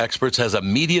Courier Experts has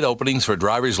immediate openings for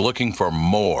drivers looking for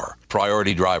more.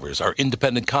 Priority drivers are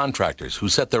independent contractors who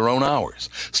set their own hours,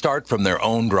 start from their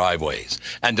own driveways,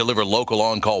 and deliver local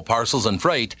on-call parcels and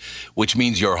freight, which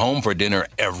means you're home for dinner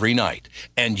every night,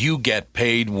 and you get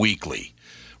paid weekly.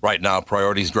 Right now,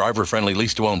 Priority's driver-friendly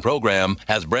lease-to-own program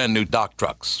has brand-new dock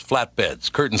trucks,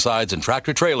 flatbeds, curtain sides, and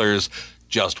tractor-trailers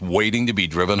just waiting to be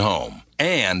driven home.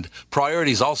 And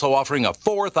Priority's also offering a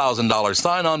 $4,000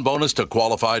 sign-on bonus to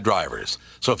qualified drivers.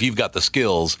 So if you've got the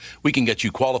skills, we can get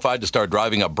you qualified to start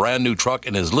driving a brand new truck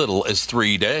in as little as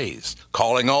 3 days.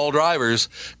 Calling all drivers,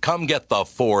 come get the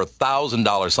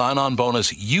 $4,000 sign-on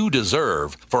bonus you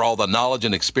deserve for all the knowledge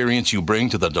and experience you bring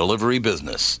to the delivery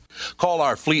business. Call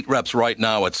our fleet reps right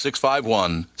now at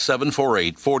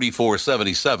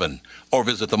 651-748-4477 or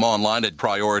visit them online at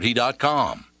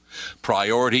priority.com.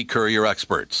 Priority Courier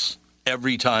Experts.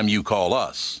 Every time you call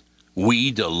us, we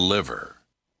deliver.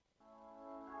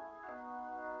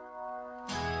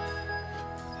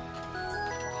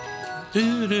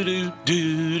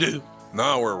 Do-do-do-do-do.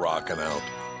 Now we're rocking out.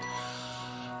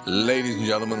 Ladies and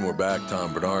gentlemen, we're back.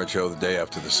 Tom Bernard Show, the day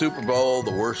after the Super Bowl,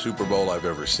 the worst Super Bowl I've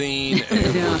ever seen, and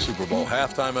the worst Super Bowl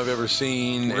halftime I've ever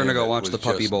seen. We're going to go watch the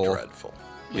Puppy Bowl. Dreadful.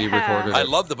 We recorded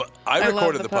it. I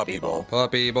recorded the Puppy Bowl.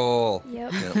 Puppy Bowl.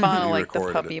 Yep. Fun like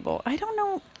the Puppy Bowl. I don't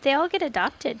know. They all get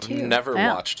adopted too. Never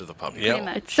watched the Puppy Bowl.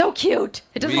 Yep. It's so cute.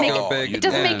 It doesn't It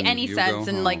doesn't make any sense,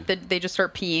 and like they just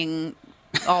start peeing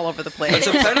all over the place. It's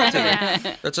a penalty.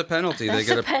 That's a penalty. That's they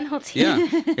get a penalty. Yeah.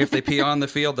 If they pee on the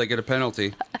field, they get a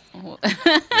penalty.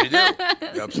 They do.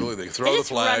 Absolutely. They throw the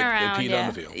flag, around, they peed on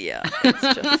the field. Yeah, it's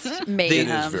just mayhem. It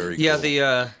is very cool. Yeah,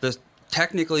 the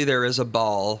technically there is a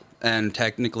ball, and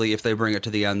technically if they bring it to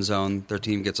the end zone, their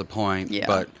team gets a point. Yeah,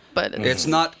 but it's it's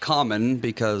not common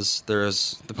because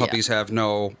the puppies have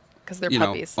no because they're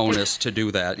puppies. Onus to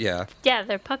do that. Yeah. Yeah,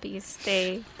 they're puppies.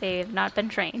 They've not been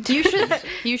trained. You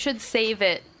should save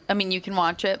it. I mean, you can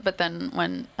watch it, but then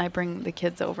when I bring the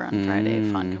kids over on Friday,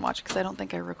 Fawn can watch it because I don't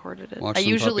think I recorded it. Watch I some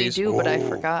usually puppies. do, but I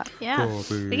forgot. Yeah,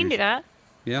 we can do that.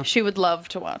 Yeah. She would love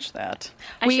to watch that.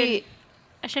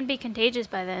 I shouldn't be contagious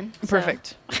by then. So.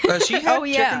 Perfect. Does she have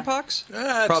chicken pox?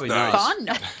 Probably nice. Fawn?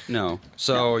 No. No.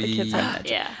 So the kids haven't.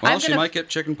 Yeah. Well, she might get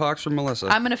chicken pox from Melissa.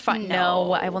 I'm gonna find.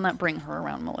 No, I will not bring her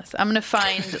around Melissa. I'm gonna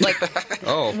find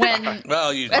Oh. when.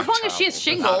 Well, as long as she has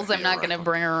shingles, I'm not gonna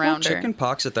bring her around her. Chicken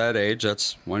pox at that age,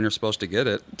 that's when you're supposed to get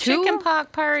it. Chicken pox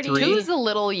party. 2's a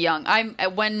little young.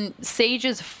 When Sage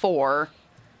is 4.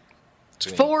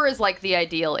 4 is like the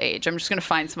ideal age. I'm just gonna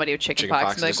find somebody with chicken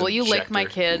pox and be like, "Will you lick my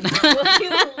kid?"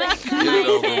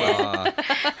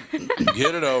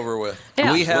 Get it over with.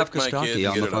 Yeah. We have Lick my kid, Kostaki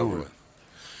on get the it over phone. with.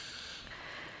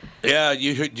 Yeah, do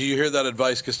you hear that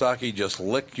advice, Kostaki? Just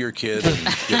lick your kid and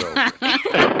get over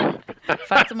it.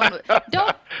 Find someone.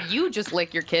 Don't you just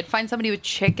lick your kid? Find somebody with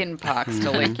chicken pox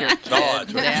to lick your kid. Oh,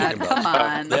 that's right. Dad, Chicken come pox.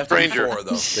 on. They have to be Stranger. 4,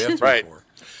 though. They have to Right. be 4.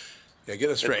 Yeah, get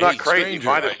a stranger. It's not crazy.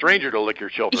 Find a stranger to lick your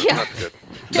children. Yeah. That's good.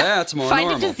 That's more Find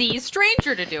normal. a diseased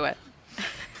stranger to do it.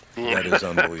 That is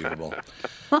unbelievable.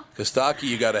 Kostaki,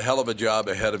 you got a hell of a job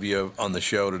ahead of you on the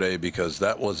show today because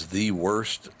that was the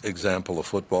worst example of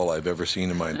football I've ever seen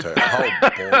in my entire. How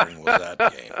boring was that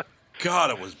game?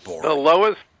 God, it was boring. The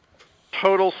lowest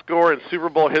total score in Super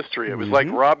Bowl history. It was like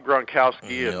Rob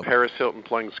Gronkowski and Yep. Paris Hilton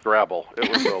playing Scrabble. It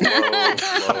was a low score.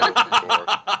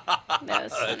 That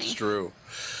was funny. That's true.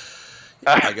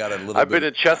 I got a little I've bit. been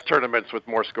in chess tournaments with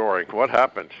more scoring. What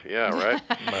happened? Yeah, right?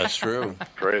 That's true.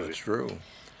 Crazy. That's true.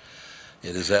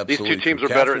 It is These absolutely two teams true. are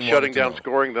better at Catherine shutting wanted to down know.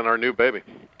 scoring than our new baby.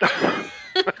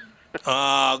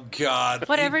 Oh, God.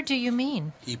 Whatever do you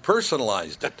mean? He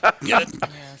personalized it. Get it?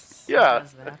 Yes. Yeah,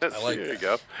 does that. I like there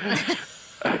that.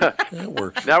 you go. It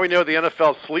works. Now we know the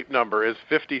NFL sleep number is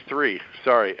 53.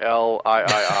 Sorry,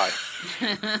 LIII.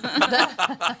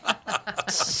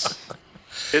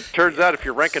 It turns out if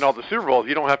you're ranking all the Super Bowls,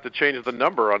 you don't have to change the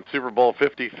number on Super Bowl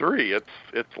 53.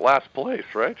 It's last place,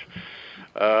 right?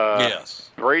 Yes.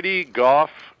 Brady,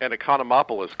 Goff, and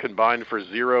Economopoulos combined for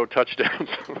 0 touchdowns.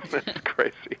 That's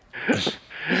crazy.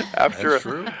 That's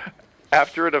true.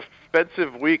 After an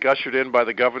offensive week ushered in by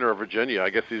the governor of Virginia, I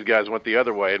guess these guys went the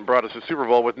other way and brought us a Super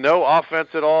Bowl with no offense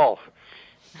at all.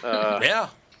 Yeah.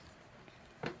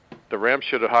 The Rams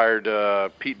should have hired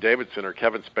Pete Davidson or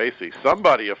Kevin Spacey.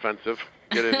 Somebody offensive.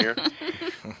 Get in here.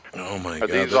 Oh, my Are God.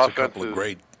 these That's a couple of offenses-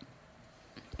 great.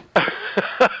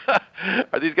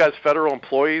 Are these guys federal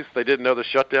employees? They didn't know the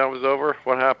shutdown was over?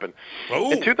 What happened?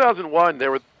 Oh. In 2001,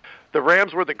 the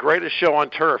Rams were the greatest show on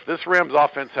turf. This Rams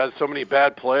offense has so many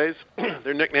bad plays.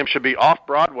 Their nickname should be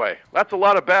Off-Broadway. That's a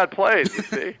lot of bad plays, you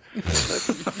see.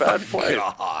 That's bad plays.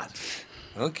 God.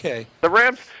 Okay. The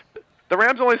Rams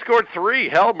only scored 3.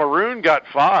 Hell, Maroon got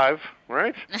 5,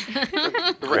 right?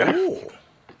 The Rams, Oh.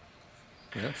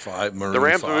 Yeah, 5, Maroon the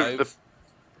Rams 5.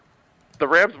 the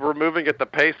Rams were moving at the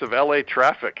pace of LA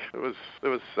traffic. It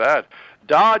was sad.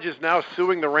 Dodge is now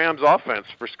suing the Rams offense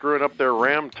for screwing up their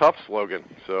Ram Tough slogan.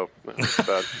 So that's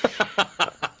bad.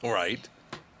 Right.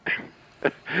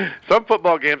 Some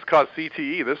football games cause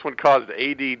CTE. This one caused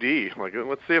ADD. Like,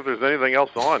 let's see if there's anything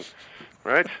else on,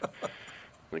 right?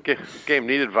 The game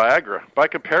needed Viagra. By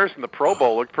comparison, the Pro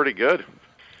Bowl looked pretty good.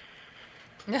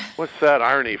 What's sad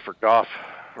irony for Goff,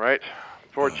 right?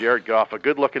 Poor Jared Goff, a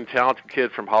good-looking, talented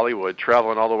kid from Hollywood,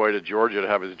 traveling all the way to Georgia to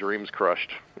have his dreams crushed.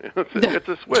 It's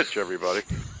a switch, everybody.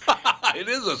 It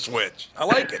is a switch. I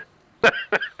like it.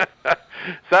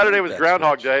 Saturday was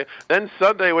Groundhog Day. Then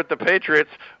Sunday with the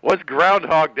Patriots was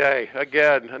Groundhog Day.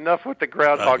 Again, enough with the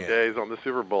Groundhog Days on the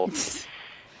Super Bowl.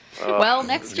 Well,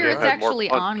 next year yeah, it's I had more actually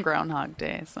fun. on Groundhog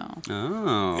Day, so.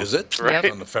 Oh. Is it?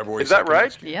 Right. On the February Is that 2nd right?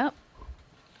 next year? Yep.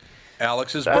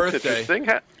 Alex's That's birthday. interesting.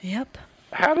 Yep.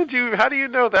 How do you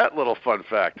know that little fun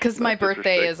fact? Because my That's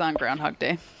birthday interesting. is on Groundhog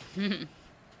Day.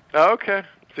 Oh, okay.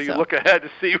 So you So- look ahead to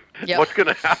see Yep. what's going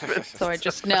to happen. So I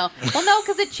just know. Well, no,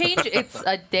 because it changed. It's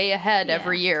a day ahead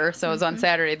every year. So it was on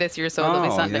Saturday this year, so it'll be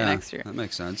Sunday yeah. next year. That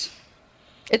makes sense.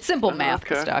 It's simple math,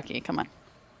 Okay. Stocky. Come on.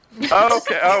 Oh,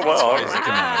 okay. Oh, well. All He's a right.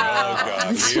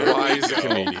 comedian. Oh, God. Why he's a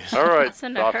comedian. All right.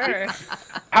 Listen to Softy. her.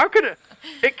 How could it?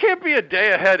 It can't be a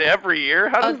day ahead every year.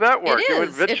 How does that work? it It would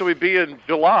is. eventually be in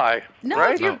July, No,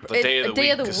 right? if you're The day of the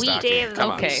week. week. Kostaki. Day of the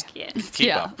Come on. Okay. week. Yeah. Keep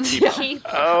Yeah. up. Keep up. Keep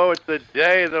Oh, it's the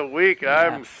day of the week.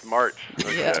 I'm Yes. smart.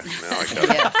 Okay. Yes. Now I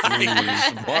got it.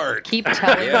 Yes. Smart. Keep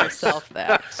telling yourself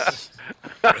that.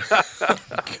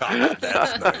 God,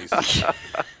 that's nice.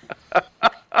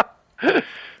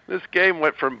 This game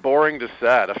went from boring to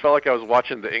sad. I felt like I was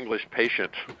watching The English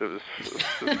Patient. It was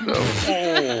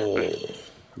so.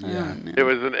 Yeah. It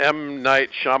was an M.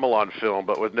 Night Shyamalan film,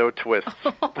 but with no twist.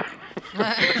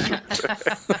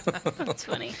 That's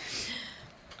funny.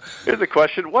 Here's a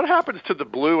question: what happens to the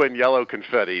blue and yellow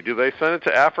confetti? Do they send it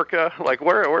to Africa? Like,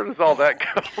 where does all that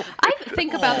go? I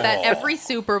think about that every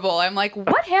Super Bowl. I'm like,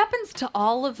 what happens to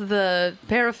all of the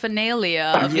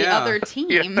paraphernalia of the Yeah. other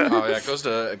team? Oh yeah, it goes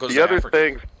to The other Africa.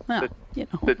 things Well, you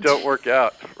know. that don't work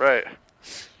out, right?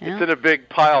 Yeah. It's in a big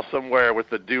pile somewhere with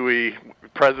the Dewey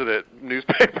President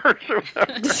newspapers or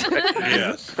whatever.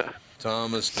 Yes.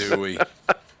 Thomas Dewey.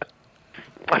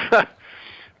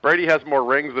 Brady has more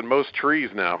rings than most trees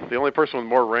now. The only person with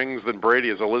more rings than Brady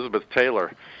is Elizabeth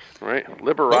Taylor, right?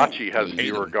 Liberace has hate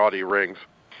fewer him. gaudy rings.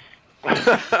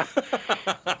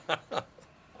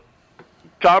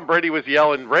 Tom Brady was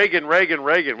yelling, Reagan, Reagan,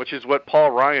 Reagan, which is what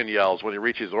Paul Ryan yells when he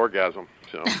reaches orgasm.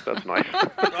 So that's nice.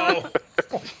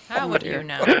 How would you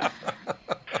know?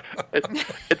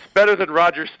 It's better than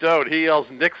Roger Stone. He yells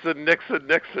Nixon, Nixon,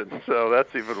 Nixon. So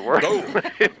that's even worse.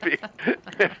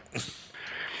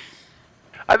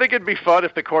 I think it'd be fun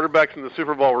if the quarterbacks in the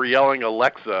Super Bowl were yelling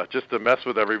Alexa just to mess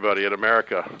with everybody in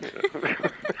America.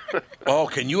 Oh,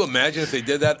 can you imagine if they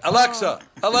did that? Alexa,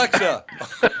 Alexa.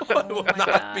 It would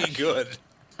not be good.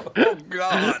 Oh,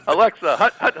 God. Alexa,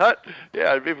 hut, hut, hut.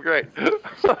 Yeah, it'd be great.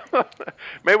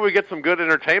 Maybe we get some good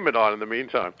entertainment on in the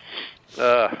meantime.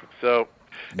 So it's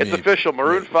Maybe. official.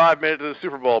 Maroon 5 made it to the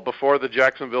Super Bowl before the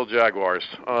Jacksonville Jaguars.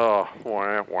 Oh,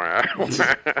 wah, wah, wah.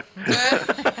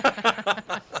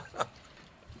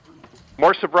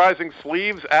 More surprising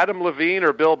sleeves, Adam Levine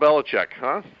or Bill Belichick,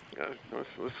 huh? There's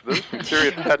some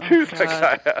serious tattoos that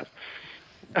guy has.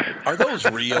 Are those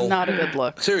real? Not a good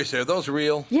look. Seriously, are those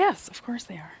real? Yes, of course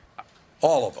they are.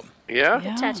 All of them? Yeah?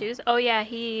 Yeah. Tattoos. Oh yeah,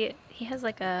 he has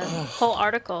like a whole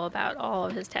article about all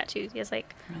of his tattoos. He has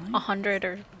like 100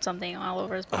 or something all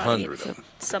over his body. 100 of them.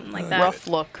 Something like that. Rough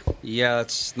look. Yeah,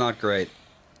 it's not great.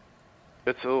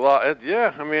 It's a lot.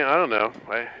 Yeah, I mean, I don't know.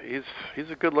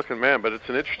 He's a good-looking man, but it's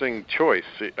an interesting choice.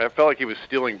 I felt like he was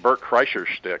stealing Bert Kreischer's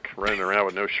shtick, running around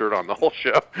with no shirt on the whole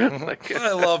show. Like,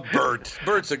 I love Bert.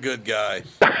 Bert's a good guy.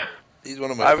 He's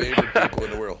one of my favorite people in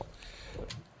the world.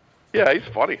 Yeah, he's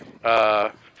funny.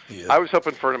 He is. I was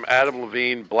hoping for an Adam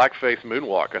Levine blackface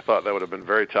moonwalk. I thought that would have been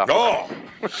very topical.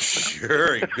 Oh,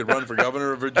 sure. He could run for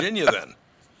governor of Virginia then.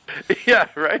 Yeah,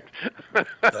 right.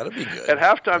 That'd be good. At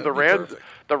halftime, That'd be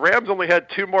the Rams only had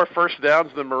 2 more first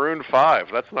downs than Maroon 5.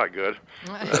 That's not good.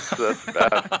 That's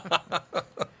bad.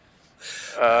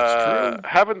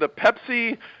 Having the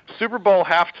Pepsi Super Bowl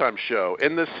halftime show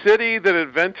in the city that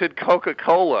invented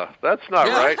Coca-Cola. That's not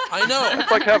right. I know.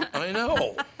 That's like I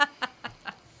know.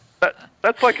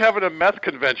 That's like having a meth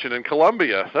convention in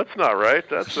Colombia. That's not right.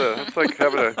 That's like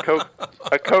having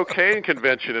a cocaine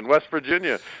convention in West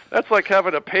Virginia. That's like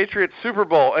having a Patriots Super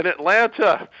Bowl in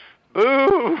Atlanta.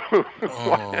 Boo!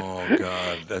 Oh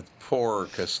God, that poor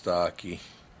Kostaki.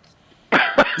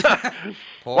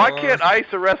 Why can't ICE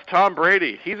arrest Tom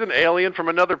Brady? He's an alien from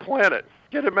another planet.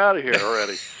 Get him out of here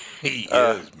already. He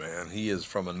is, man. He is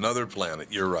from another planet.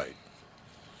 You're right.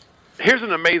 Here's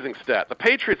an amazing stat. The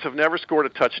Patriots have never scored a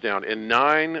touchdown in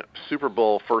 9 Super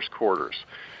Bowl first quarters.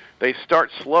 They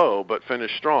start slow but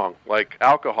finish strong, like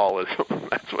alcoholism.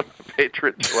 That's what the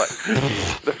Patriots like.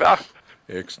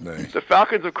 The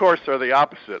Falcons, of course, are the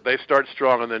opposite. They start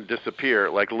strong and then disappear,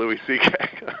 like Louis C.K.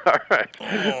 All right.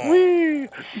 Oh.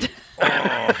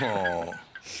 Oh.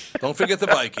 Don't forget the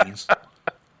Vikings.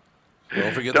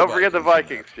 Don't forget the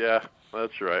Vikings. Yeah,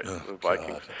 that's right. The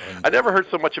Vikings. I never heard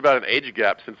so much about an age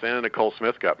gap since Anna Nicole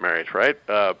Smith got married, right?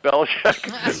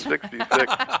 Belichick,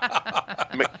 66.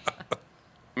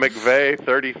 McVay,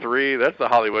 33. That's the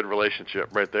Hollywood relationship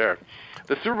right there.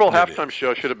 The Super Bowl halftime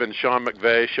show should have been Sean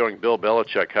McVay showing Bill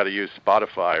Belichick how to use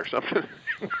Spotify or something.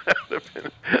 That would have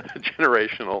been a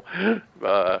generational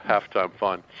halftime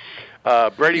fun.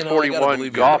 Brady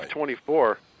 41, Goff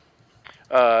 24.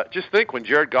 Just think, when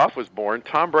Jared Goff was born,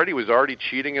 Tom Brady was already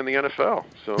cheating in the NFL.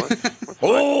 So that's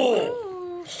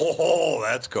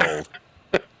cold.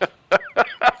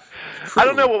 I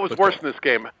don't know what was worse in this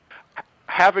game,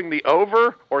 having the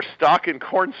over or stock in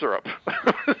corn syrup.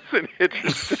 It's an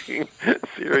interesting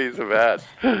series of ads.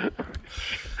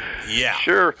 Yeah.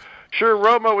 Sure,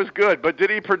 Romo was good, but did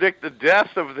he predict the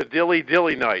death of the Dilly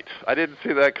Dilly Night? I didn't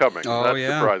see that coming. That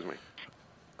surprised me.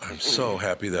 I'm so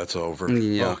happy that's over.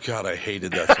 Yeah. Oh, God, I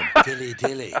hated that. Dilly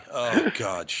Dilly. Oh,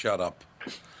 God, shut up.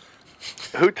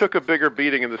 Who took a bigger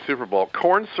beating in the Super Bowl?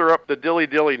 Corn syrup, the Dilly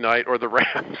Dilly Night, or the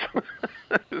Rams?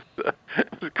 It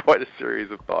was quite a series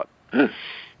of thought.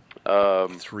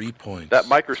 3 points. That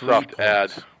Microsoft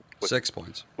ad. 6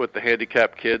 points. With the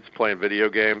handicapped kids playing video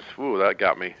games. Ooh, that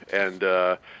got me. And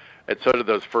so did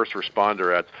those first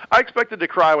responder ads. I expected to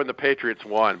cry when the Patriots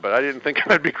won, but I didn't think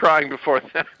I'd be crying before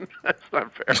then. That's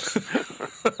not fair.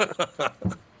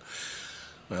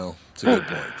 Well, it's a good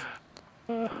point.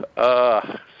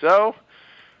 So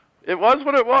it was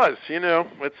what it was. You know,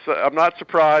 it's. I'm not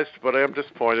surprised, but I am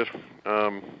disappointed.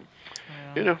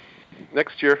 You know,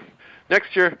 next year,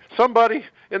 somebody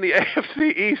in the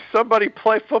AFC East, somebody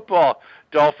play football.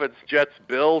 Dolphins, Jets,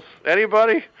 Bills.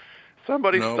 Anybody?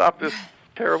 Somebody stop this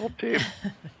terrible team.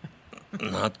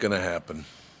 Not going to happen.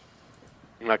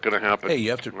 Not going to happen. Hey, you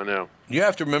have to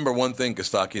remember one thing,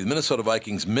 Kostaki. The Minnesota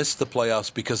Vikings missed the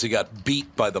playoffs because they got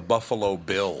beat by the Buffalo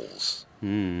Bills.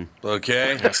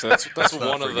 Okay? Yes, that's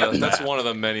one of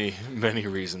the many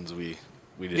reasons we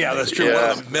didn't. Yeah, that's true. Yeah.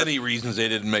 One of the many reasons they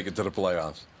didn't make it to the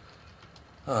playoffs.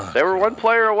 They were one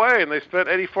player away, and they spent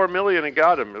 $84 million and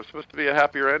got him. It was supposed to be a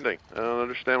happier ending. I don't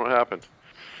understand what happened.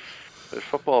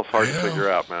 Football is hard to figure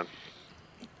out, man.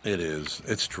 It is.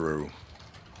 It's true.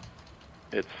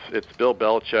 It's Bill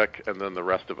Belichick and then the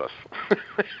rest of us.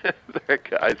 That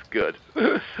guy's good.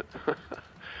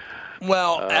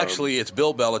 Well, actually, it's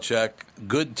Bill Belichick,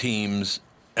 good teams,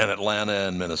 and Atlanta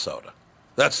and Minnesota.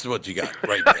 That's what you got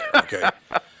right there, okay?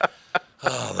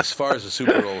 As far as the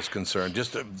Super Bowl is concerned,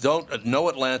 just no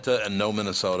Atlanta and no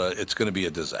Minnesota. It's going to be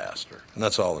a disaster, and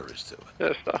that's all there is to it.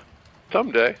 Yes,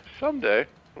 someday.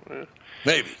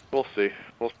 Maybe. We'll see.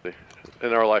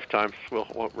 In our lifetimes,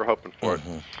 we're hoping for it.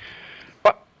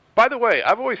 But by the way,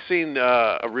 I've always seen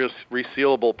a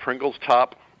resealable Pringles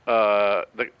top, the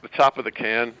top of the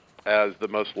can as the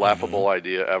most laughable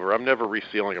idea ever. I'm never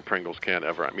resealing a Pringles can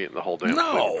ever. I'm eating the whole damn thing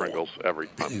of Pringles every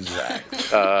time.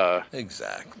 Exactly.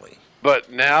 Exactly.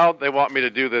 But now they want me to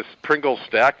do this Pringles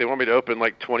stack. They want me to open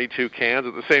like 22 cans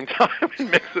at the same time and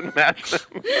mix and match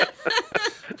them.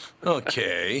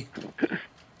 Okay.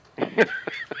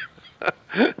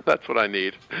 That's what I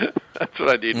need. That's what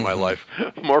I need in my life.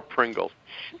 More Pringles.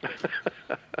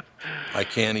 I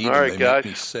can't eat All them. right, They guys.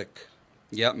 make me sick.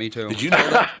 Yeah, me too. Did you know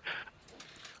that?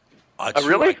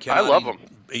 Really? I love them.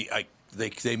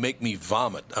 They make me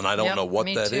vomit, and I don't know what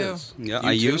that is. Yeah, You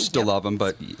I too? used to love them,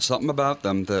 but something about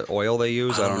them, the oil they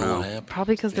use, I don't know.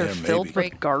 Probably because they're filled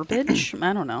with garbage.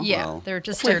 I don't know. Yeah, Well, they're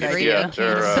just weird idea.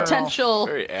 Potential.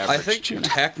 I think,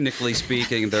 technically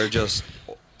speaking, they're just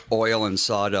oil and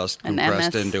sawdust And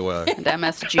compressed MS into a... and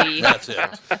MSG. That's it.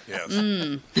 Yes.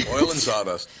 Oil and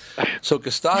sawdust. So,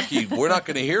 Kostaki, we're not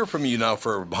going to hear from you now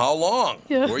for how long?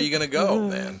 Yeah. Where are you going to go,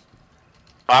 man?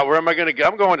 Where am I going to go?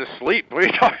 I'm going to sleep. What are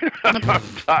you talking about?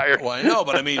 I'm tired. Well, I know,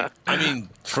 but I mean,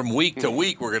 from week to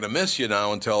week, we're going to miss you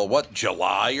now until what,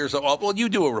 July or so? Well, you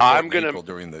do a report in April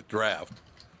during the draft.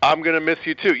 I'm going to miss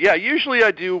you too. Yeah, usually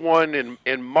I do one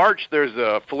in March. There's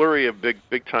a flurry of big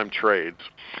time trades,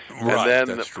 Right, and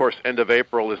then that's of course end of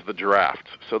April is the draft.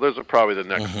 So those are probably the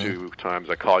next two times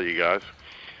I call you guys.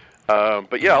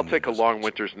 But yeah, I'll take a long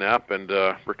winter's nap and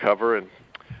recover and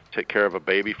take care of a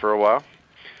baby for a while.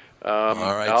 All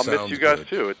right, I'll miss sounds you guys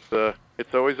good. too.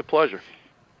 It's always a pleasure.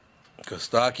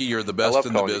 Kostaki, you're the I best love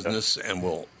in the calling you business, and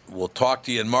we'll talk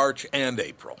to you in March and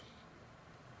April.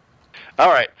 All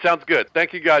right, sounds good.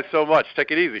 Thank you guys so much. Take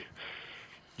it easy.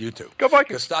 You too. Go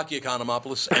Vikings. Kostaki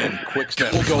Economopoulos and Quick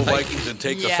Snap. Go Vikings and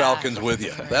take the Yeah. Falcons with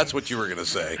you. That's what you were going to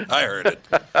say. I heard it.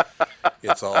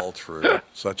 It's all true.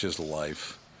 Such is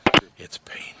life. It's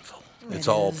painful. It's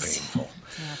all painful.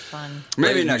 It's not fun. Maybe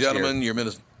Ladies and next year. gentlemen, your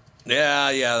minutes. Yeah.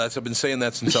 I've been saying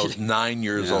that since I was 9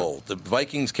 years old. The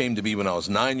Vikings came to be when I was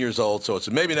 9 years old, so it's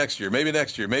maybe next year, maybe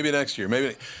next year, maybe next year,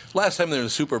 maybe. Last time there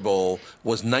was a Super Bowl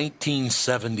was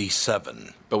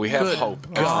 1977. But we have Good hope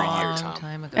God. every year, Tom.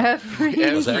 Time ago. Every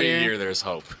Year there's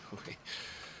hope.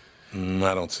 I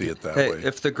don't see it that Hey, way.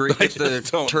 if the I if the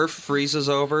just don't. turf freezes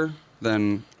over,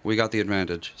 then we got the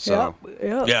advantage. So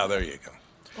Yeah, there you go.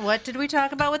 What did we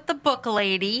talk about with the book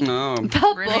lady? no,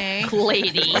 Renee.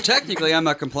 Lady. well, technically I'm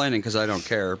not complaining because I don't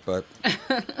care. But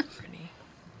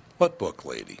What book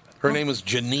lady? Her name is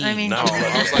Geneen. I mean, not Geneen. Renee.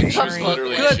 I was like, she's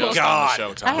literally Good just God. on the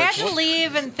show, Tom. I had to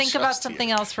leave and think about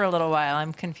something else for a little while.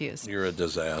 I'm confused. You're a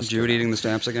disaster. Jude eating the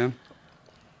stamps again?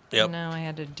 Yep. No, I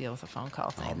had to deal with a phone call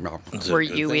thing. No. Is it a Were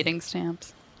good you thing? eating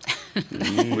stamps?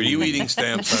 Were you eating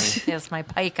stamps, honey? Yes, my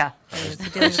pica. I was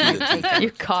dealing with my pica.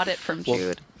 You caught it from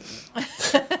Jude.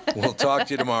 We'll talk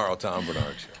to you tomorrow, Tom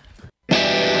Bernard Show.